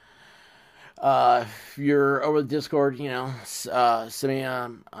comment. If you're over the Discord, send me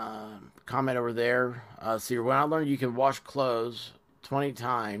a comment over there. See, when I learned you can wash clothes 20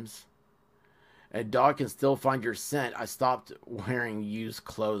 times and a dog can still find your scent, I stopped wearing used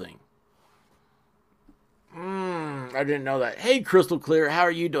clothing. I didn't know that. Hey, Crystal Clear, how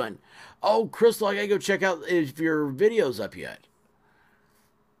are you doing? Oh, Crystal, I gotta go check out if your video's up yet.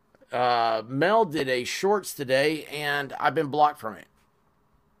 Mel did a shorts today, and I've been blocked from it.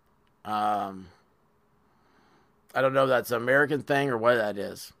 I don't know if that's an American thing or what that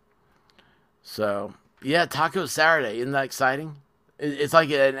is. So, yeah, Taco Saturday. Isn't that exciting? It's like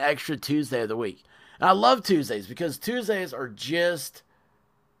an extra Tuesday of the week. And I love Tuesdays because Tuesdays are just...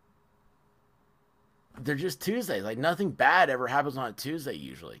 They're just Tuesdays. Like, nothing bad ever happens on a Tuesday,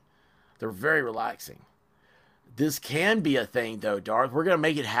 usually. They're very relaxing. This can be a thing, though, Darth. We're going to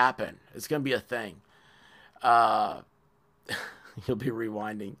make it happen. It's going to be a thing. You'll be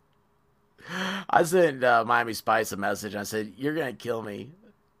rewinding. I sent Miami Spice a message. I said, "You're going to kill me."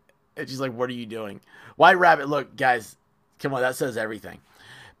 And she's like, "What are you doing?" White Rabbit, look, guys. Come on, that says everything.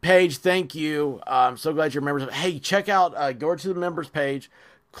 Paige, thank you. I'm so glad you're members. Hey, check out, go to the members page.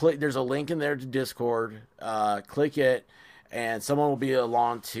 Click. There's a link in there to Discord. Click it, and someone will be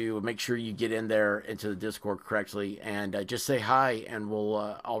along to make sure you get in there into the Discord correctly, and just say hi, and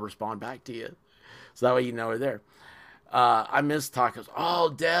I'll respond back to you, so that way you know we're there. I miss tacos. Oh,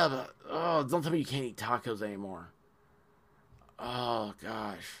 Deb. Oh, don't tell me you can't eat tacos anymore. Oh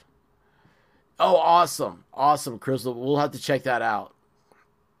gosh. Oh, awesome, Crystal. We'll have to check that out.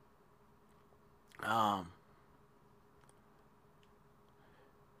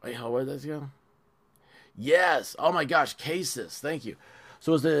 Wait, where did this go? Yes. Oh my gosh, cases. Thank you.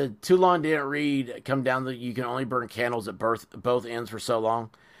 So was the too long didn't read come down that you can only burn candles at both ends for so long?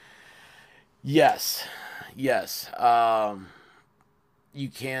 Yes. You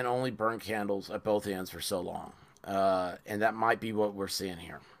can only burn candles at both ends for so long. And that might be what we're seeing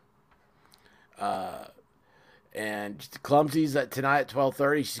here. And Clumsy's tonight at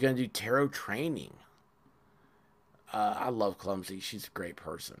 12:30. She's going to do tarot training. I love Clumsy. She's a great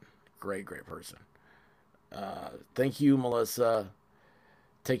person. Great person. Thank you, Melissa.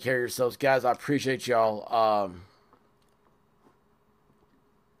 Take care of yourselves. Guys, I appreciate y'all.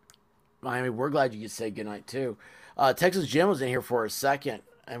 Miami, we're glad you could say goodnight, too. Texas Jim was in here for a second,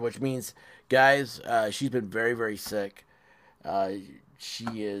 and which means, guys, she's been very, very sick. She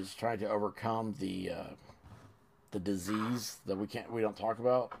is trying to overcome the disease that we don't talk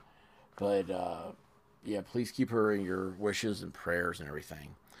about. But, yeah, please keep her in your wishes and prayers and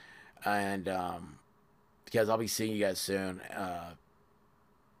everything. And, guys, I'll be seeing you guys soon.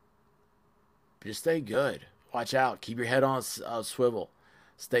 Just stay good. Watch out. Keep your head on a swivel.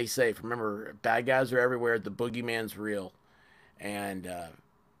 Stay safe. Remember, bad guys are everywhere. The boogeyman's real. And,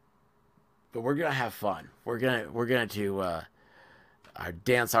 but we're going to have fun. We're going to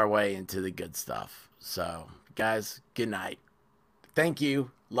dance our way into the good stuff. So, guys, good night. Thank you.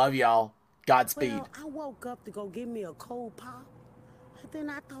 Love y'all. Godspeed. Well, I woke up to go get me a cold pop, and then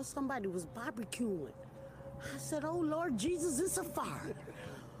I thought somebody was barbecuing. I said, "Oh, Lord Jesus, it's a fire."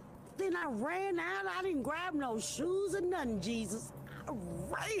 Then I ran out. I didn't grab no shoes or nothing, Jesus. I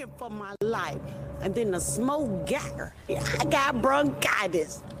ran for my life. And then the smoke got her. I got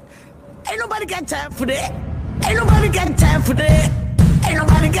bronchitis. Ain't nobody got time for that. Ain't nobody got time for that. Ain't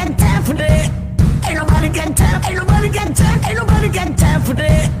nobody got time for that. Ain't nobody got time. Ain't nobody got time. Ain't nobody got time for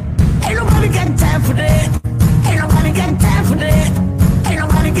that. Ain't nobody got time for that. Ain't nobody got time for that. Ain't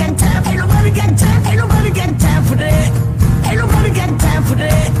nobody got time. Ain't nobody got time. Ain't nobody got time for that. Ain't nobody got time for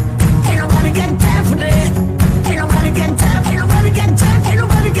that. Ain't nobody got time for that. Ain't nobody got time. Ain't nobody got time. Ain't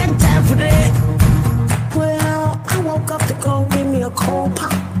nobody got time for that. Well, I woke up to go get me a cold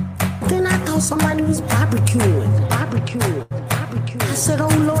pop. Then I thought somebody was barbecuing. I said, "Oh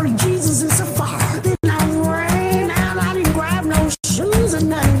Lord Jesus, it's a